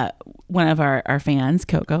telling one of our fans,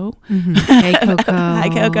 Coco. Mm-hmm. Hey, Coco. Hi,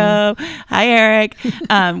 Coco. Hi, Eric.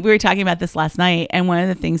 We were talking about this last night, and one of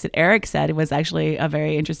the things that Eric said was actually a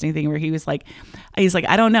very interesting thing where he's like,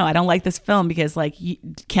 I don't know. I don't like this film because like,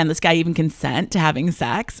 can this guy even consent to having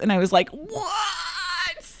sex? And I was like, what?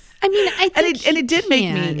 I mean, I think it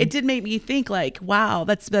did make me think like, wow,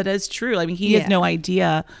 that is true. I mean, he has no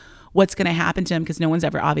idea what's going to happen to him because no one's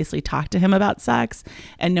ever obviously talked to him about sex,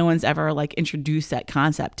 and no one's ever like introduced that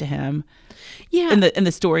concept to him. Yeah, in the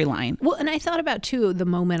storyline. Well, and I thought about too the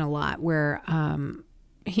moment a lot where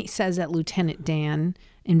he says that Lieutenant Dan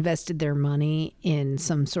invested their money in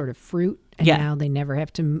some sort of fruit, and now they never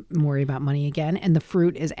have to worry about money again. And the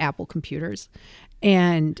fruit is Apple computers.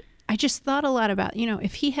 And I just thought a lot about,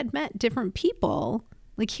 if he had met different people,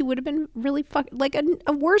 like he would have been really like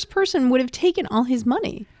a worse person would have taken all his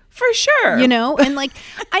money. For sure. And like,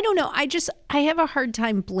 I don't know. I have a hard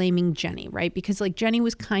time blaming Jenny, right? Because like Jenny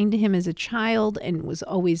was kind to him as a child and was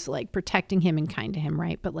always like protecting him and kind to him,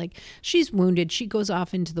 right? But like she's wounded. She goes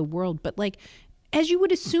off into the world. But like, as you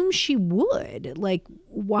would assume she would, like,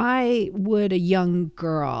 why would a young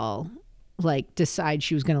girl like decide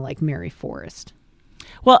she was going to like marry Forrest?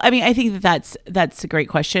 Well, I mean, I think that's a great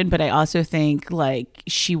question. But I also think like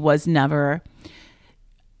she was never...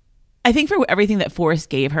 I think for everything that Forrest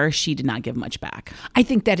gave her, she did not give much back. I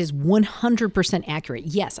think that is 100% accurate.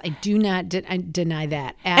 Yes, I do not deny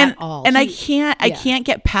that at all. And I can't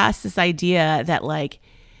get past this idea that like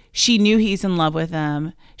she knew he's in love with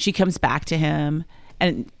him. She comes back to him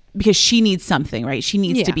and because she needs something, right? She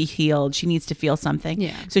needs to be healed. She needs to feel something.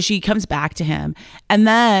 Yeah. So she comes back to him and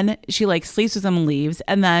then she like sleeps with him and leaves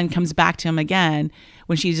and then comes back to him again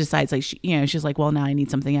when she decides like, she's like, well, now I need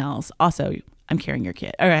something else. Also, I'm carrying your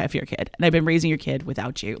kid, or I have your kid, and I've been raising your kid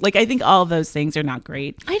without you. Like, I think all of those things are not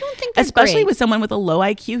great. I don't think they're especially great. With someone with a low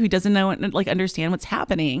IQ who doesn't know, like, understand what's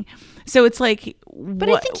happening. So it's like, but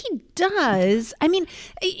I think he does. I mean,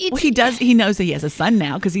 he does. He knows that he has a son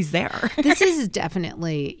now because he's there. This is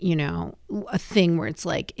definitely, a thing where it's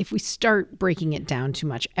like if we start breaking it down too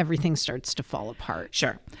much, everything starts to fall apart.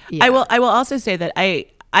 Sure. Yeah. I will also say that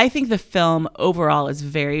I think the film overall is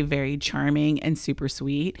very, very charming and super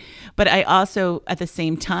sweet. But I also, at the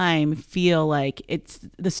same time, feel like it's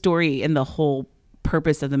the story and the whole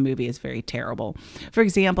purpose of the movie is very terrible. For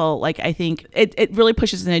example, like I think it really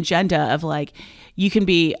pushes an agenda of like, you can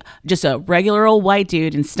be just a regular old white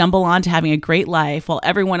dude and stumble on to having a great life while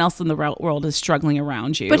everyone else in the world is struggling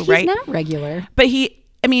around you. But he's right? not regular. But he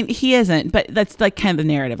isn't, but that's like kind of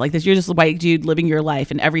the narrative. Like this, you're just a white dude living your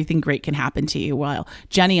life and everything great can happen to you. While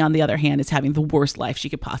Jenny, on the other hand, is having the worst life she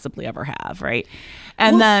could possibly ever have. Right.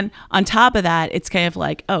 And then on top of that, it's kind of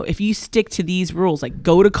like, oh, if you stick to these rules, like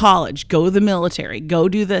go to college, go to the military, go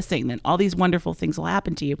do this thing, then all these wonderful things will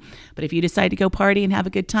happen to you. But if you decide to go party and have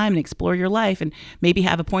a good time and explore your life and maybe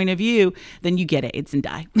have a point of view, then you get AIDS and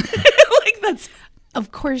die. Like that's...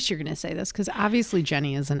 Of course you're going to say this because obviously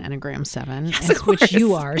Jenny is an Enneagram 7, yes, which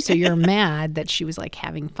you are. So you're mad that she was like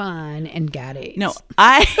having fun and got AIDS. No,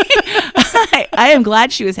 I am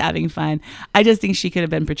glad she was having fun. I just think she could have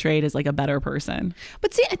been portrayed as like a better person.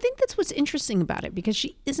 But see, I think that's what's interesting about it because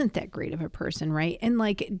she isn't that great of a person, right? And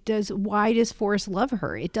like, why does Forrest love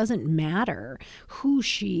her? It doesn't matter who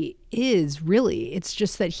she is really. It's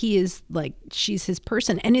just that he is like, she's his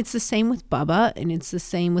person. And it's the same with Bubba and it's the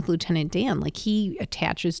same with Lieutenant Dan. Like he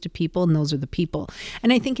attaches to people and those are the people.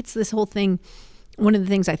 And I think it's this whole thing. One of the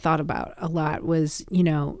things I thought about a lot was,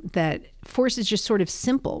 that Forrest is just sort of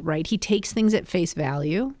simple, right? He takes things at face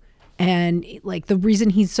value. And like the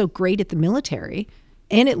reason he's so great at the military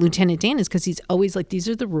and at Lieutenant Dan is because he's always like, these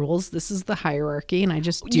are the rules. This is the hierarchy. And I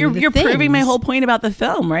just do You're things. proving my whole point about the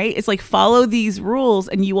film, right? It's like, follow these rules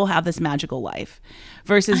and you will have this magical life.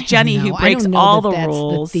 Versus Jenny, who breaks all the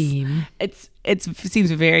rules. The theme. It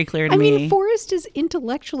seems very clear to me. I mean, Forrest is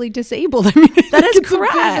intellectually disabled. I mean, that is A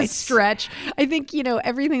correct. bit of a stretch. I think,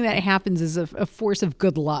 everything that happens is a force of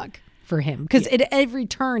good luck for him. Because at every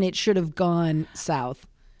turn, it should have gone south.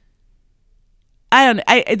 I don't know.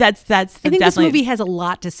 I think definitely... this movie has a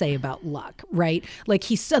lot to say about luck, right? Like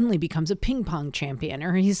he suddenly becomes a ping pong champion,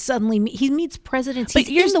 or he meets presidents.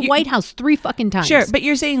 He's in the White House 3 fucking times. Sure, but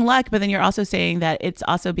you're saying luck, but then you're also saying that it's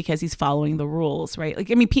also because he's following the rules, right?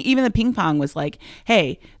 Like I mean, even the ping pong was like,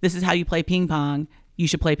 hey, this is how you play ping pong. you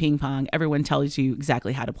should play ping pong. Everyone tells you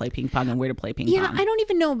exactly how to play ping pong and where to play ping Yeah, pong. I don't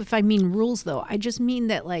even know if I mean rules, though. I just mean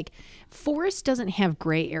that, like, Forrest doesn't have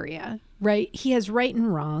gray area, right? He has right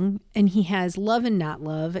and wrong, and he has love and not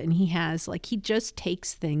love, and he has, like, he just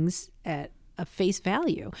takes things at a face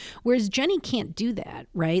value. Whereas Jenny can't do that,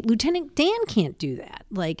 right? Lieutenant Dan can't do that.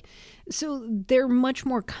 Like, so they're much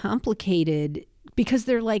more complicated because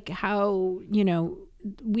they're like how, you know,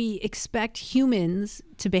 we expect humans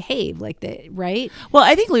to behave like that, right? Well,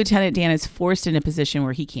 I think Lieutenant Dan is forced in a position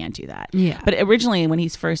where he can't do that. Yeah. But originally, when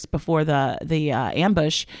he's first before the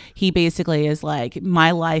ambush, he basically is like,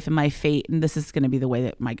 my life and my fate, and this is going to be the way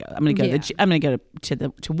that I'm going to go. I'm going to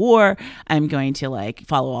go to war. I'm going to like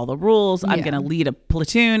follow all the rules. I'm going to lead a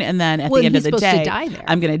platoon, and then at the end of the day,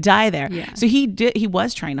 I'm going to die there. Yeah. So he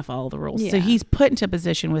was trying to follow the rules. Yeah. So he's put into a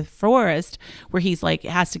position with Forrest where he's like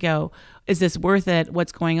has to go, is this worth it?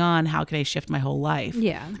 What's going on? How can I shift my whole life?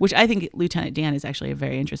 Yeah. Which I think Lieutenant Dan is actually a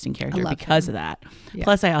very interesting character because of that. Yeah.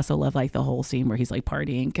 Plus, I also love like the whole scene where he's like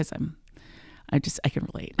partying because I can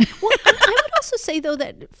relate. Well, I would also say, though,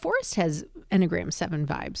 that Forrest has Enneagram 7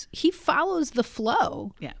 vibes. He follows the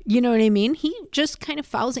flow. Yeah. You know what I mean? He just kind of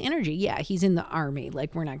follows energy. Yeah, he's in the army.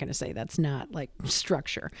 Like, we're not going to say that's not, like,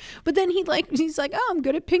 structure. But then he's like, oh, I'm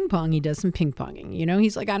good at ping pong. He does some ping ponging. You know,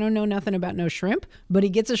 he's like, I don't know nothing about no shrimp, but he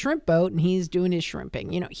gets a shrimp boat and he's doing his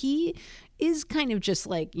shrimping. You know, he is kind of just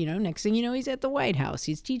like, you know, next thing you know, he's at the White House.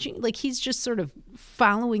 He's teaching, like, he's just sort of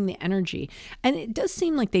following the energy. And it does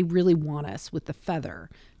seem like they really want us with the feather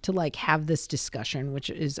to like have this discussion, which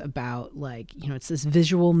is about like, you know, it's this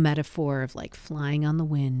visual metaphor of like flying on the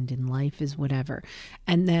wind and life is whatever.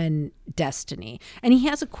 And then destiny. And he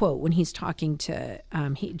has a quote when he's talking to,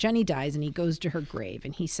 Jenny dies and he goes to her grave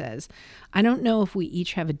and he says, I don't know if we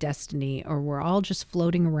each have a destiny or we're all just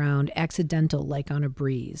floating around accidental like on a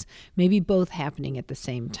breeze, maybe both happening at the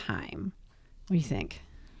same time. What do you think?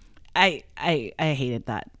 I hated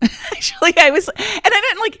that. Actually, I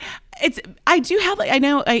didn't like it's. I do have like I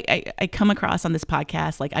know I come across on this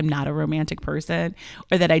podcast like I'm not a romantic person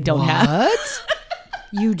or that I don't have. What?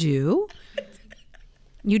 You do?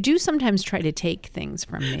 You do sometimes try to take things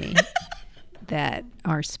from me that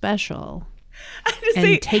are special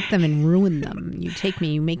and take them and ruin them.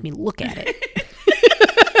 You make me look at it.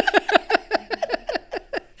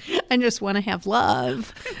 I just want to have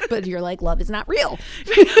love, but you're like, love is not real.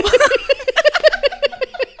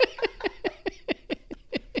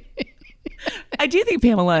 I do think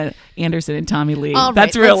Pamela Anderson and Tommy Lee. All right,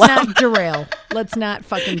 that's real let's love. not derail. Let's not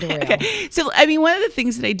fucking derail. Okay. So, I mean, one of the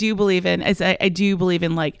things that I do believe in is I do believe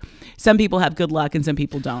in like some people have good luck and some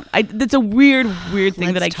people don't. That's a weird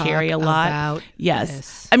thing that I carry a lot. About yes.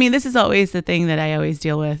 this. I mean, this is always the thing that I always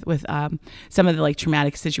deal with some of the like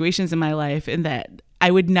traumatic situations in my life, and that I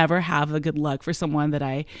would never have the good luck for someone that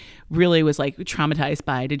I really was like traumatized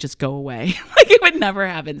by to just go away. Like it would never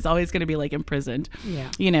happen. It's always going to be like imprisoned. Yeah.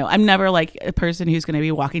 You know, I'm never like a person who's going to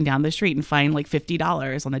be walking down the street and find like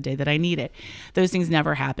 $50 on the day that I need it. Those things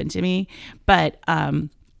never happen to me. But I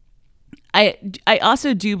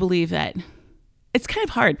also do believe that it's kind of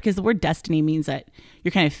hard because the word destiny means that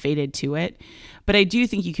you're kind of fated to it. But I do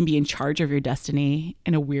think you can be in charge of your destiny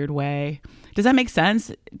in a weird way. Does that make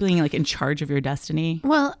sense? Being like in charge of your destiny?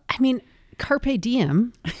 Well, I mean, Carpe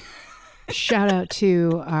Diem. Shout out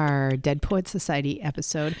to our Dead Poet Society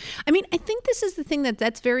episode. I mean, I think this is the thing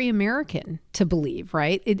that's very American to believe,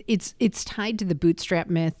 right? It's tied to the bootstrap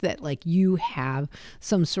myth that like you have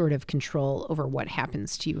some sort of control over what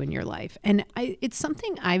happens to you in your life. And it's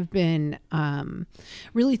something I've been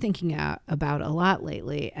really thinking about a lot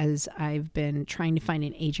lately as I've been trying to find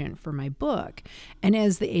an agent for my book. And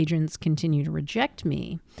as the agents continue to reject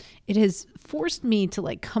me, it has forced me to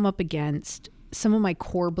like come up against some of my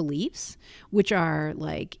core beliefs, which are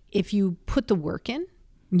like, if you put the work in,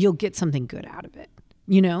 you'll get something good out of it,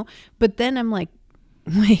 you know? But then I'm like,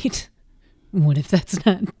 wait, what if that's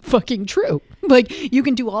not fucking true? Like, you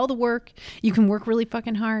can do all the work, you can work really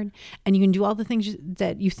fucking hard, and you can do all the things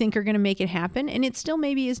that you think are going to make it happen, and it still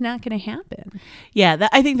maybe is not going to happen. Yeah,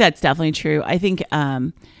 I think that's definitely true. I think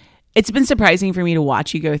it's been surprising for me to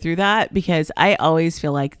watch you go through that because I always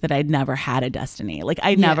feel like that I'd never had a destiny. Like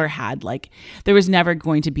I never had there was never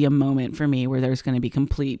going to be a moment for me where there was going to be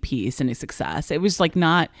complete peace and a success. It was like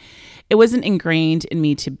it wasn't ingrained in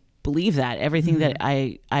me to believe that. Everything that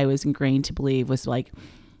I was ingrained to believe was like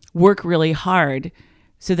work really hard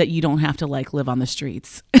so that you don't have to like live on the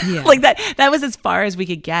streets. Yeah. Like that was as far as we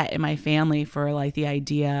could get in my family for like the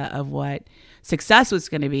idea of what success was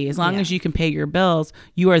going to be. As long as you can pay your bills,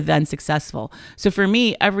 you are then successful. So for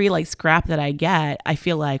me, every like scrap that I get, I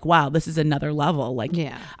feel like, wow, this is another level. Like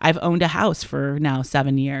I've owned a house for now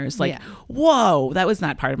 7 years. Like, whoa, that was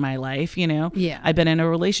not part of my life. You know, I've been in a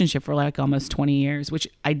relationship for like almost 20 years, which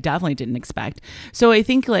I definitely didn't expect. So I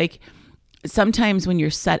think like sometimes when you're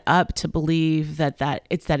set up to believe that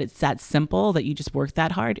it's that simple, that you just work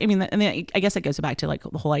that hard. I mean, I guess it goes back to like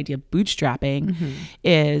the whole idea of bootstrapping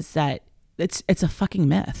is that it's a fucking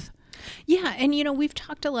myth. Yeah. And, you know, we've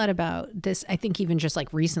talked a lot about this, I think even just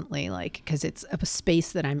like recently, like, because it's a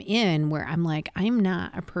space that I'm in where I'm like, I'm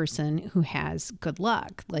not a person who has good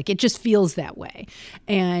luck. Like, it just feels that way.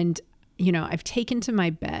 And, you know, I've taken to my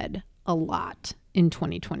bed a lot in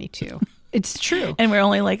 2022. It's true. And we're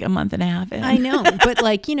only like a month and a half in. I know. But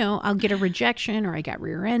like, you know, I'll get a rejection, or I got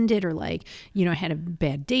rear-ended, or like, you know, I had a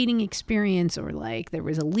bad dating experience, or like there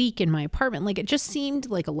was a leak in my apartment. Like, it just seemed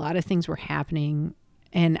like a lot of things were happening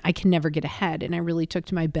and I can never get ahead. And I really took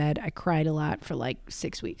to my bed. I cried a lot for like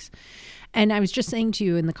 6 weeks. And I was just saying to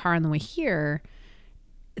you in the car on the way here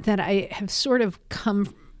that I have sort of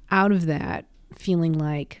come out of that feeling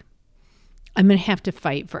like I'm going to have to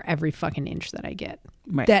fight for every fucking inch that I get.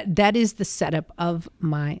 Right. That is the setup of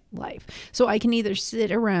my life. So I can either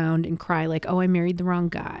sit around and cry like, oh, I married the wrong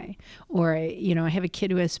guy, or, you know, I have a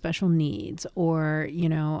kid who has special needs, or, you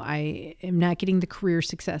know, I am not getting the career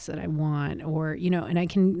success that I want, or, you know, and I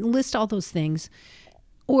can list all those things,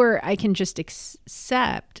 or I can just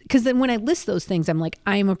accept, because then when I list those things, I'm like,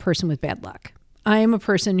 I am a person with bad luck. I am a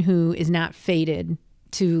person who is not fated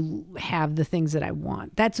to have the things that I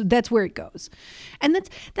want. That's where it goes. And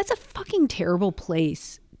that's a fucking terrible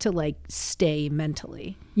place to like stay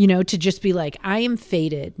mentally, you know, to just be like, I am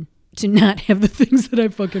fated to not have the things that I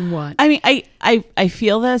fucking want. I mean, I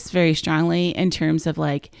feel this very strongly in terms of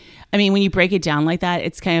like, I mean, when you break it down like that,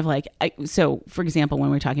 it's kind of like, so for example, when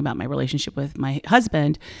we're talking about my relationship with my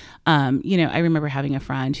husband, you know, I remember having a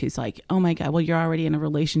friend who's like, oh my God, well, you're already in a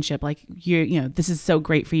relationship. Like you know, this is so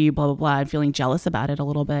great for you, blah, blah, blah, and feeling jealous about it a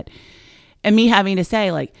little bit. And me having to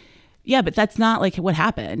say like, yeah, but that's not like what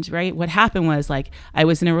happened, right? What happened was like, I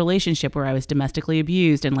was in a relationship where I was domestically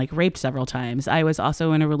abused and like raped several times. I was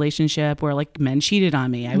also in a relationship where like men cheated on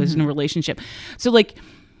me. I was in a relationship. So like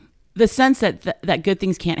the sense that good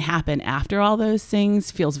things can't happen after all those things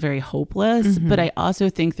feels very hopeless. But I also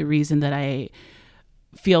think the reason that I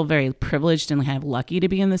feel very privileged and kind of lucky to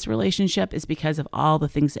be in this relationship is because of all the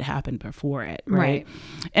things that happened before it. Right.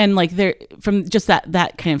 And like there, from just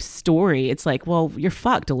that kind of story, it's like, well, you're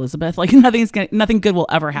fucked, Elizabeth. Like nothing good will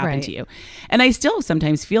ever happen to you. And I still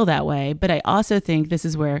sometimes feel that way, but I also think this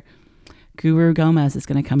is where Guru Gomez is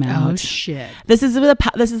going to come out. Oh shit! This is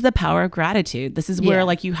the power of gratitude. This is where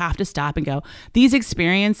like you have to stop and go. These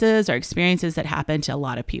experiences are experiences that happen to a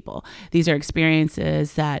lot of people. These are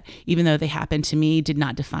experiences that, even though they happened to me, did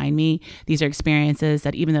not define me. These are experiences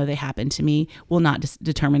that, even though they happened to me, will not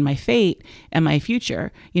determine my fate and my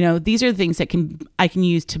future. You know, these are things that I can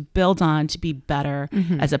use to build on, to be better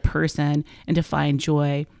as a person, and to find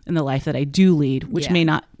joy in the life that I do lead, which may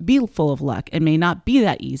not be full of luck and may not be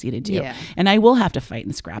that easy to do. Yeah. And I will have to fight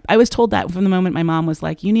and scrap. I was told that from the moment my mom was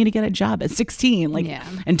like, you need to get a job at 16, like,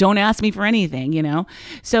 and don't ask me for anything, you know?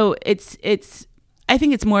 So I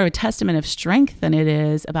think it's more of a testament of strength than it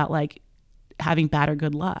is about like having bad or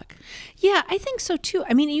good luck. Yeah, I think so too.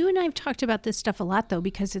 I mean, you and I have talked about this stuff a lot though,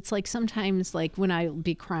 because it's like sometimes like when I'll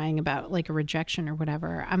be crying about like a rejection or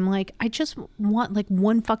whatever, I'm like, I just want like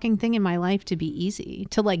one fucking thing in my life to be easy,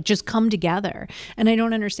 to like just come together. And I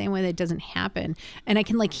don't understand why that doesn't happen. And I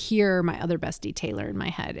can like hear my other bestie Taylor in my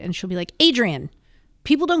head, and she'll be like, Adrian,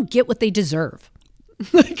 people don't get what they deserve.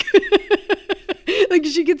 Like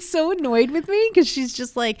she gets so annoyed with me because she's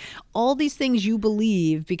just like, all these things you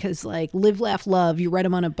believe because like live, laugh, love, you read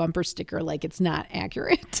them on a bumper sticker, like it's not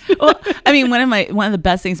accurate. Well, I mean, one of the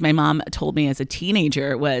best things my mom told me as a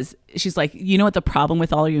teenager was, she's like, you know what the problem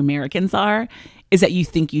with all you Americans are? Is that you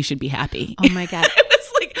think you should be happy. Oh my God. It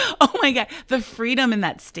was like, oh my God, the freedom in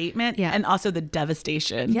that statement, and also the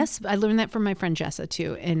devastation. Yes, I learned that from my friend Jessa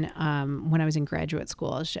too. And when I was in graduate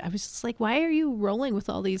school, I was just like, why are you rolling with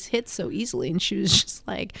all these hits so easily? And she was just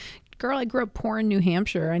like, girl, I grew up poor in New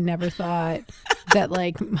Hampshire. I never thought that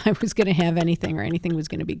like I was going to have anything or anything was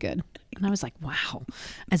going to be good. And I was like, wow,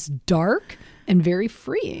 that's dark and very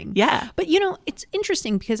freeing. Yeah. But you know, it's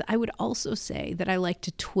interesting because I would also say that I like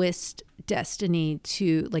to twist destiny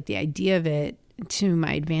to like the idea of it to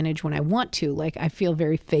my advantage when I want to. Like I feel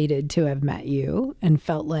very fated to have met you and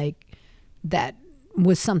felt like that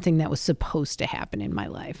was something that was supposed to happen in my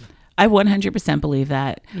life. I 100% believe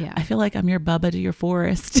that. Yeah. I feel like I'm your Bubba to your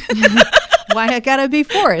Forrest. Why I gotta be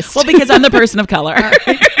Forrest? Well, because I'm the person of color. All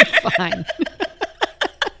right, fine.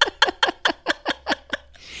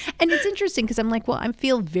 And it's interesting because I'm like, well, I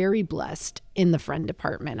feel very blessed in the friend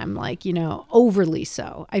department. I'm like, overly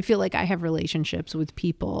so. I feel like I have relationships with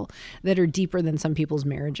people that are deeper than some people's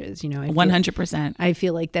marriages. 100%. I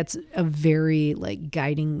feel like that's a very like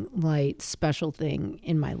guiding light, special thing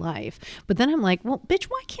in my life. But then I'm like, well, bitch,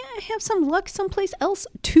 why can't I have some luck someplace else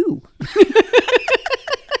too?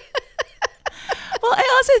 Well,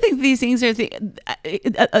 I also think these things are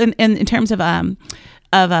in terms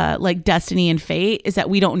of like destiny and fate, is that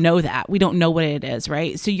we don't know that. We don't know what it is,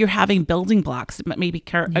 right? So you're having building blocks that may be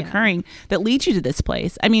occurring that lead you to this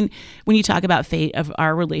place. I mean, when you talk about fate of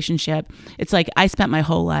our relationship, it's like I spent my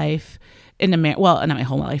whole life in a not my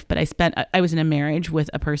whole life, but I was in a marriage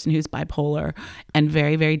with a person who's bipolar and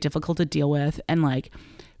very, very difficult to deal with, and like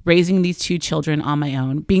raising these two children on my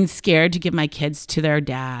own, being scared to give my kids to their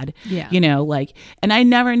dad, and I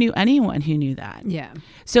never knew anyone who knew that. Yeah.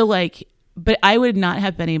 So like, but I would not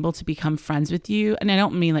have been able to become friends with you. And I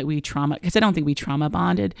don't mean like because I don't think we trauma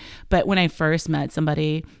bonded. But when I first met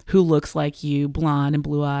somebody who looks like you, blonde and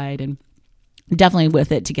blue-eyed, and definitely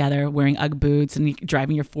with it together, wearing Ugg boots and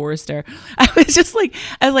driving your Forester, I was like,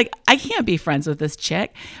 I can't be friends with this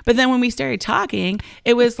chick. But then when we started talking,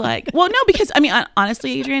 it was like, well, no, because I mean,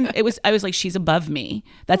 honestly, Adrienne, I was like, she's above me.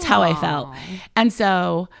 That's how I felt. And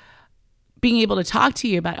so being able to talk to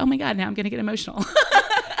you about, oh my God, now I'm going to get emotional.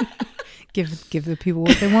 Give the people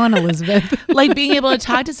what they want, Elizabeth. Like being able to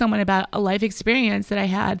talk to someone about a life experience that I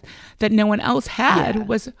had that no one else had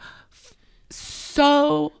was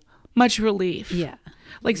so much relief. Yeah.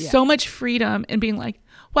 Like so much freedom, and being like,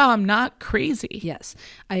 wow, I'm not crazy. Yes.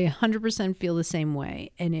 I 100% feel the same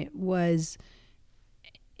way. And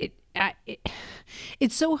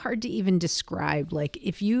it's so hard to even describe. Like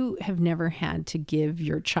if you have never had to give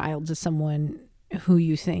your child to someone who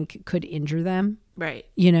you think could injure them, right,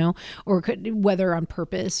 or could, whether on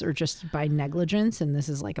purpose or just by negligence, and this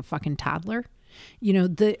is like a fucking toddler,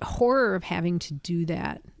 the horror of having to do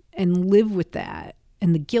that and live with that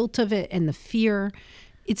and the guilt of it and the fear,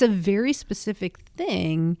 it's a very specific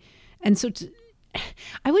thing. And so I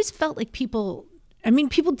always felt like people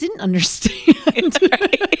didn't understand.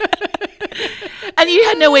 And you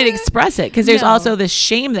had no way to express it, because there's also this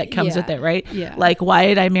shame that comes with it, right? Yeah. Like, why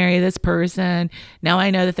did I marry this person? Now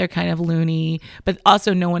I know that they're kind of loony, but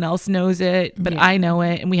also no one else knows it, but I know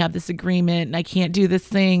it, and we have this agreement, and I can't do this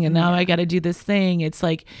thing, and now I got to do this thing. It's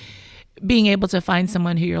like being able to find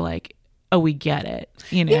someone who you're like, oh, we get it,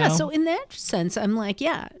 Yeah, so in that sense, I'm like,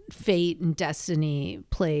 fate and destiny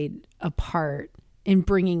played a part in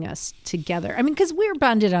bringing us together. I mean, because we're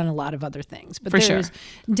bonded on a lot of other things, but there's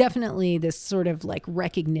definitely this sort of like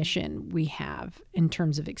recognition we have in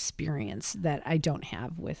terms of experience that I don't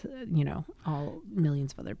have with, all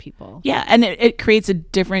millions of other people. Yeah. And it creates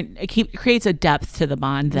creates a depth to the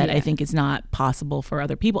bond that I think is not possible for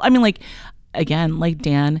other people. I mean, like, again, like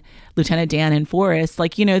Lieutenant Dan and Forrest,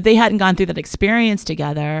 like, they hadn't gone through that experience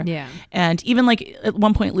together. Yeah. And even like at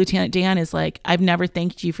one point, Lieutenant Dan is like, I've never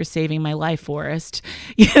thanked you for saving my life, Forrest.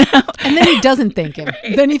 And then he doesn't thank him.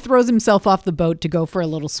 Right. Then he throws himself off the boat to go for a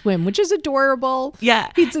little swim, which is adorable.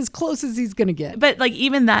 Yeah. It's as close as he's going to get. But like,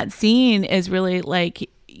 even that scene is really like,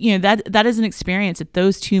 that is an experience that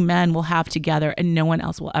those two men will have together, and no one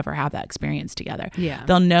else will ever have that experience together. Yeah.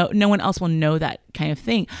 They'll know, no one else will know that kind of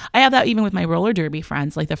thing. I have that even with my roller derby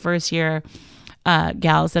friends, like the first year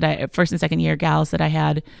first and second year gals that I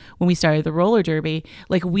had when we started the roller derby.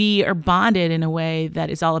 Like, we are bonded in a way that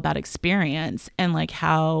is all about experience, and like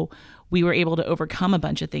how we were able to overcome a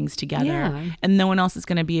bunch of things together, and no one else is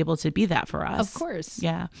going to be able to be that for us. Of course.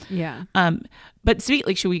 Yeah. Yeah. But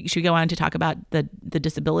like, should we go on to talk about the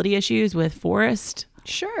disability issues with Forrest?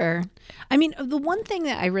 Sure. I mean, the one thing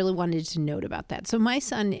that I really wanted to note about that. So my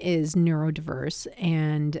son is neurodiverse,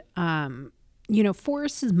 and,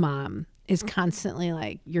 Forrest's mom is constantly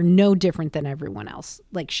like, you're no different than everyone else.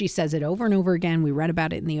 Like, she says it over and over again. We read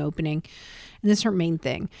about it in the opening, and this is her main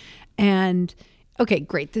thing. And okay,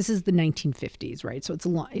 great. This is the 1950s, right? So it's a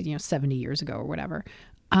long, 70 years ago or whatever.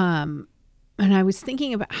 And I was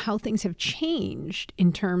thinking about how things have changed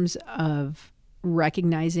in terms of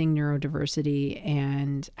recognizing neurodiversity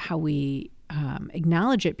and how we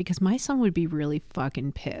acknowledge it, because my son would be really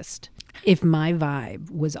fucking pissed if my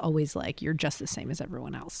vibe was always like, you're just the same as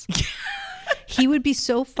everyone else. He would be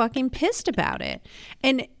so fucking pissed about it.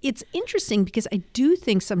 And it's interesting because I do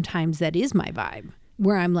think sometimes that is my vibe,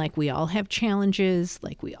 where I'm like, we all have challenges,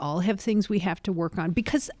 like we all have things we have to work on.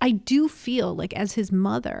 Because I do feel like, as his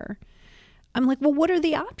mother, I'm like, well, what are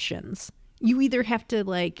the options? you either have to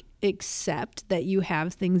like accept that you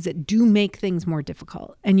have things that do make things more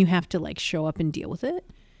difficult and you have to like show up and deal with it,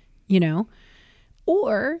 you know,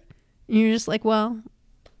 or you're just like, well,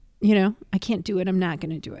 you know, I can't do it. I'm not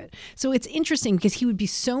going to do it. So it's interesting because he would be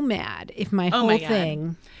so mad if my whole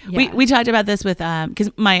thing. Yeah. We talked about this with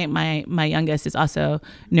because my youngest is also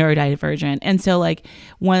neurodivergent, and so like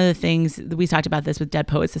one of the things we talked about this with Dead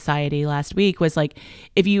Poet Society last week was like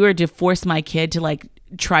if you were to force my kid to like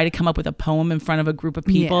try to come up with a poem in front of a group of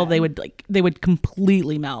people, they would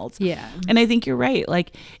completely melt. Yeah. And I think you're right.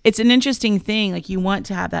 Like it's an interesting thing. Like you want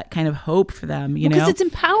to have that kind of hope for them, you know, because it's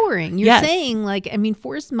empowering. You're saying like, I mean,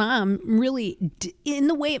 Forrest's mom really, in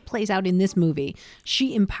the way it plays out in this movie,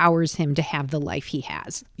 she empowers him to have the life he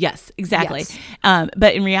has. Yes, exactly. Yes.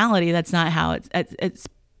 But in reality, that's not how it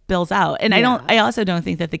spills out. And I also don't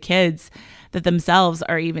think that the kids that themselves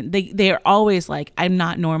are even, they are always like, I'm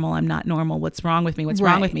not normal. What's wrong with me? What's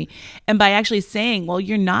wrong with me? And by actually saying, well,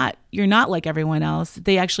 you're not like everyone else,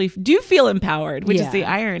 they actually do feel empowered, which is the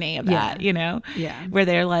irony of that, you know, where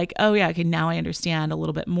they're like, oh yeah, okay, now I understand a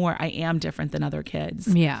little bit more. I am different than other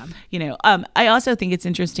kids. Yeah. You know, I also think it's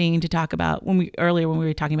interesting to talk about when we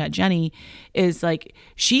were talking about Jenny is like,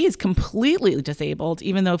 she is completely disabled,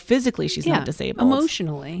 even though physically she's not disabled.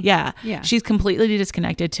 Emotionally. Yeah. She's completely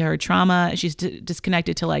disconnected to her trauma. She's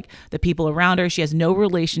disconnected to like the people around her. She has no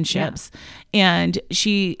relationships and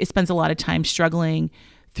she spends a lot of time struggling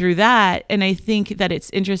through that. And I think that it's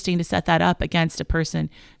interesting to set that up against a person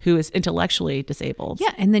who is intellectually disabled.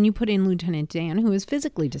 Yeah. And then you put in Lieutenant Dan, who is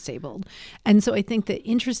physically disabled. And so I think the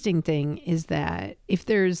interesting thing is that if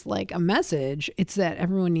there's like a message, it's that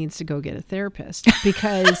everyone needs to go get a therapist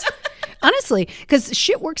because honestly, because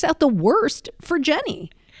shit works out the worst for Jenny.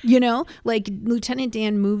 You know, like Lieutenant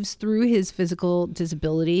Dan moves through his physical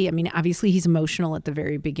disability. I mean, obviously he's emotional at the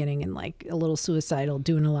very beginning and like a little suicidal,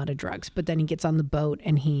 doing a lot of drugs. But then he gets on the boat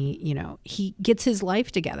and he gets his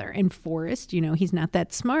life together. And Forrest, you know, he's not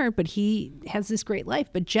that smart, but he has this great life.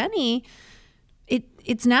 But Jenny,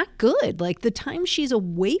 it's not good. Like the times she's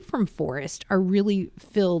away from Forrest are really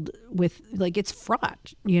filled with like it's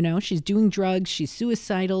fraught. You know, she's doing drugs. She's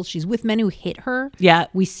suicidal. She's with men who hit her. Yeah,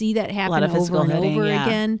 we see that happen over and over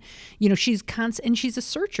again. You know, she's constant and she's a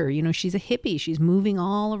searcher. You know, she's a hippie. She's moving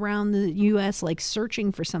all around the U.S. like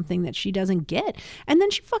searching for something that she doesn't get, and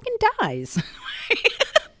then she fucking dies.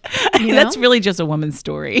 That's really just a woman's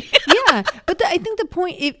story. Yeah, but I think the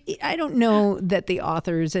point, I don't know that the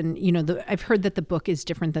authors and, you know, I've heard that the book is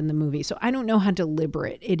different than the movie, so I don't know how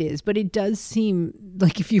deliberate it is, but it does seem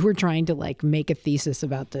like if you were trying to like make a thesis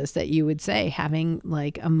about this, that you would say having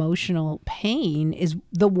like emotional pain is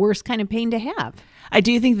the worst kind of pain to have. I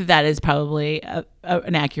do think that is probably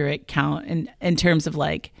an accurate count in terms of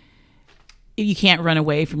like, you can't run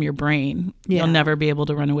away from your brain. You'll never be able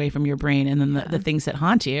to run away from your brain and then the things that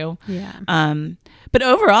haunt you. Yeah. But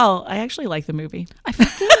overall, I actually like the movie. I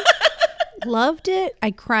fucking loved it.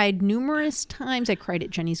 I cried numerous times. I cried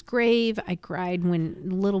at Jenny's grave. I cried when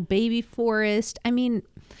little baby Forrest. I mean,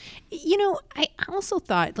 you know, I also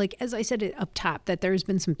thought, like, as I said up top, that there's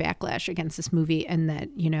been some backlash against this movie and that,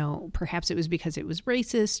 you know, perhaps it was because it was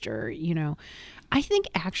racist or, you know, I think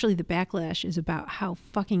actually the backlash is about how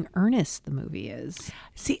fucking earnest the movie is.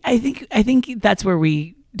 See, I think that's where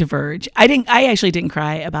we diverge. I actually didn't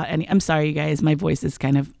cry about any. I'm sorry, you guys. My voice is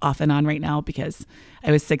kind of off and on right now because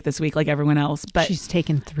I was sick this week like everyone else. But she's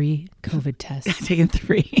taken 3 COVID tests. Taken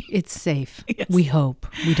 3. It's safe. Yes. We hope.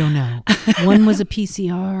 We don't know. One was a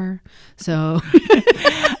PCR. So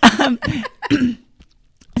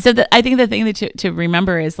I think the thing that to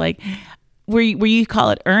remember is like where you call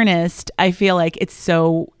it earnest, I feel like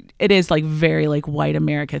it is like very like white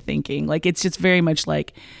America thinking. Like it's just very much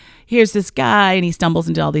like, here's this guy and he stumbles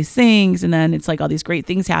into all these things and then it's like all these great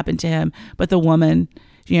things happen to him. But the woman,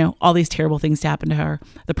 you know, all these terrible things happen to her.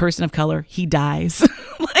 The person of color, he dies.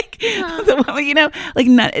 Like the woman, you know,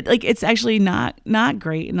 like it's actually not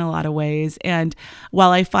great in a lot of ways. And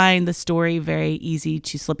while I find the story very easy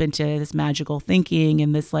to slip into this magical thinking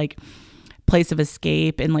and this like place of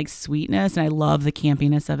escape and like sweetness, and I love the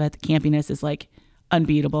campiness of it. The campiness is like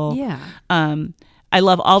unbeatable. Yeah. I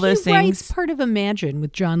love all those things. He writes part of Imagine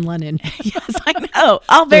with John Lennon. Yes, I know.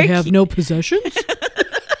 They have no possessions.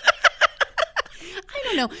 I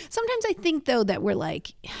don't know. Sometimes I think though that we're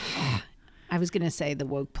like, I was going to say the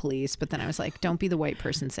woke police, but then I was like, don't be the white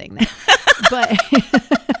person saying that. But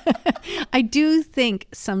I do do think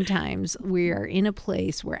sometimes we are in a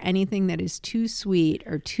place where anything that is too sweet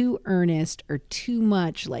or too earnest or too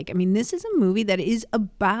much, like, I mean, this is a movie that is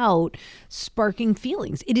about sparking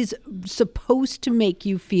feelings. It is supposed to make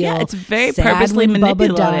you feel it's very sad purposely when Bubba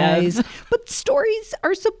manipulative. dies. But stories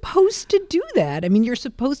are supposed to do that. I mean, you're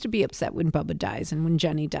supposed to be upset when Bubba dies and when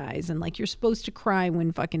Jenny dies, and like you're supposed to cry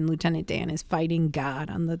when fucking Lieutenant Dan is fighting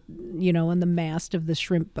God on the, on the mast of the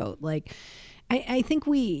shrimp boat. Like, I think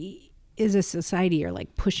we as a society are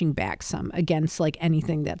like pushing back some against like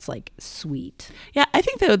anything that's like sweet. Yeah, I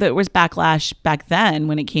think though there was backlash back then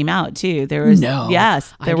when it came out too. There was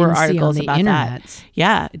there were articles about that.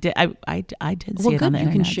 Yeah, I did see it on the internet.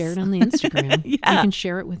 You can share it on the Instagram. You can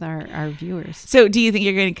share it with our viewers. So, do you think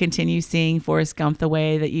you're going to continue seeing Forrest Gump the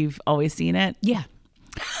way that you've always seen it? Yeah.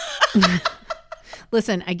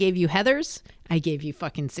 Listen, I gave you Heathers. I gave you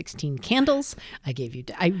fucking 16 Candles. I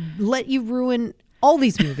let you ruin all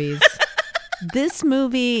these movies. This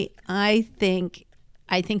movie, I think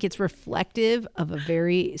it's reflective of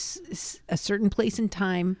a certain place in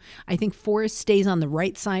time. I think Forrest stays on the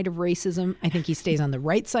right side of racism. I think he stays on the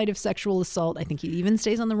right side of sexual assault. I think he even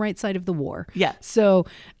stays on the right side of the war. Yeah. So,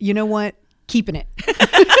 you know what? Keeping it.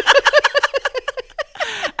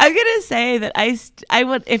 I'm gonna say that I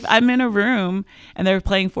would, if I'm in a room and they're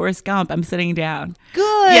playing Forrest Gump, I'm sitting down.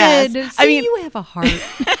 Good. Yes. See, you have a heart.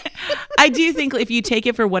 I do think if you take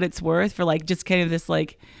it for what it's worth, for like just kind of this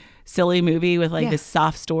like silly movie with like this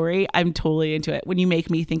soft story, I'm totally into it. When you make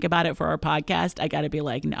me think about it for our podcast, I got to be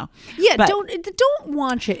like, no. Yeah, but don't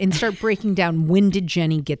watch it and start breaking down when did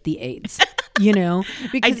Jenny get the AIDS.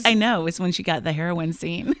 Because I know it's when she got the heroin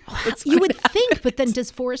scene. You would think, but then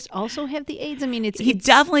does Forrest also have the AIDS? I mean, he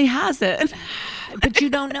definitely has it, but you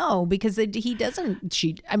don't know because he doesn't.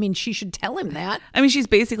 She should tell him that. I mean, she's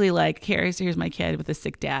basically like, here's my kid with a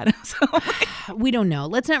sick dad. So we don't know.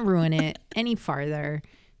 Let's not ruin it any farther.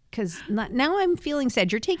 Because now I'm feeling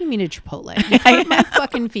sad. You're taking me to Chipotle. You hurt my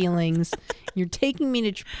fucking feelings. You're taking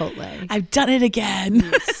me to Chipotle. I've done it again.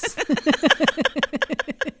 Yes.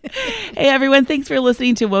 Hey, everyone. Thanks for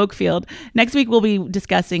listening to Wokefield. Next week, we'll be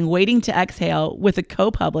discussing Waiting to Exhale with a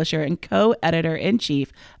co-publisher and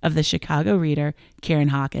co-editor-in-chief of the Chicago Reader, Karen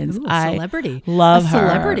Hawkins. Ooh, a celebrity. Love her.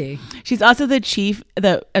 Celebrity. She's also the chief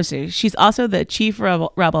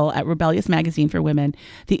rebel at Rebellious Magazine for Women,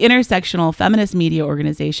 the intersectional feminist media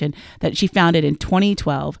organization that she founded in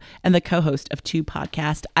 2012, and the co-host of 2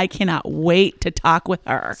 podcasts. I cannot wait to talk with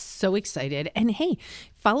her. So excited. And hey,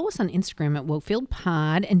 follow us on Instagram at Wokefield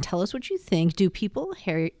Pod and tell us what you think. Do people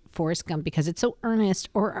hate Forrest Gump because it's so earnest,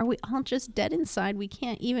 or are we all just dead inside? We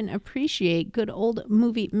can't even appreciate good old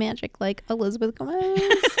movie magic like Elizabeth Gomez.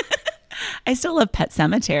 I still love Pet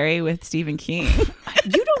Sematary with Stephen King.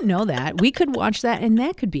 You don't know that. We could watch that and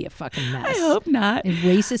that could be a fucking mess. I hope not. It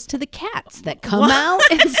races to the cats that come out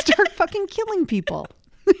and start fucking killing people.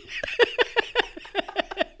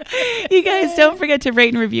 You guys, don't forget to rate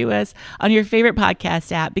and review us on your favorite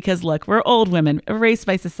podcast app because, look, we're old women erased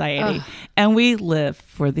by society and we live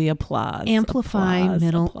for the applause. Amplify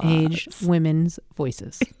middle-aged women's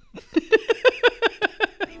voices.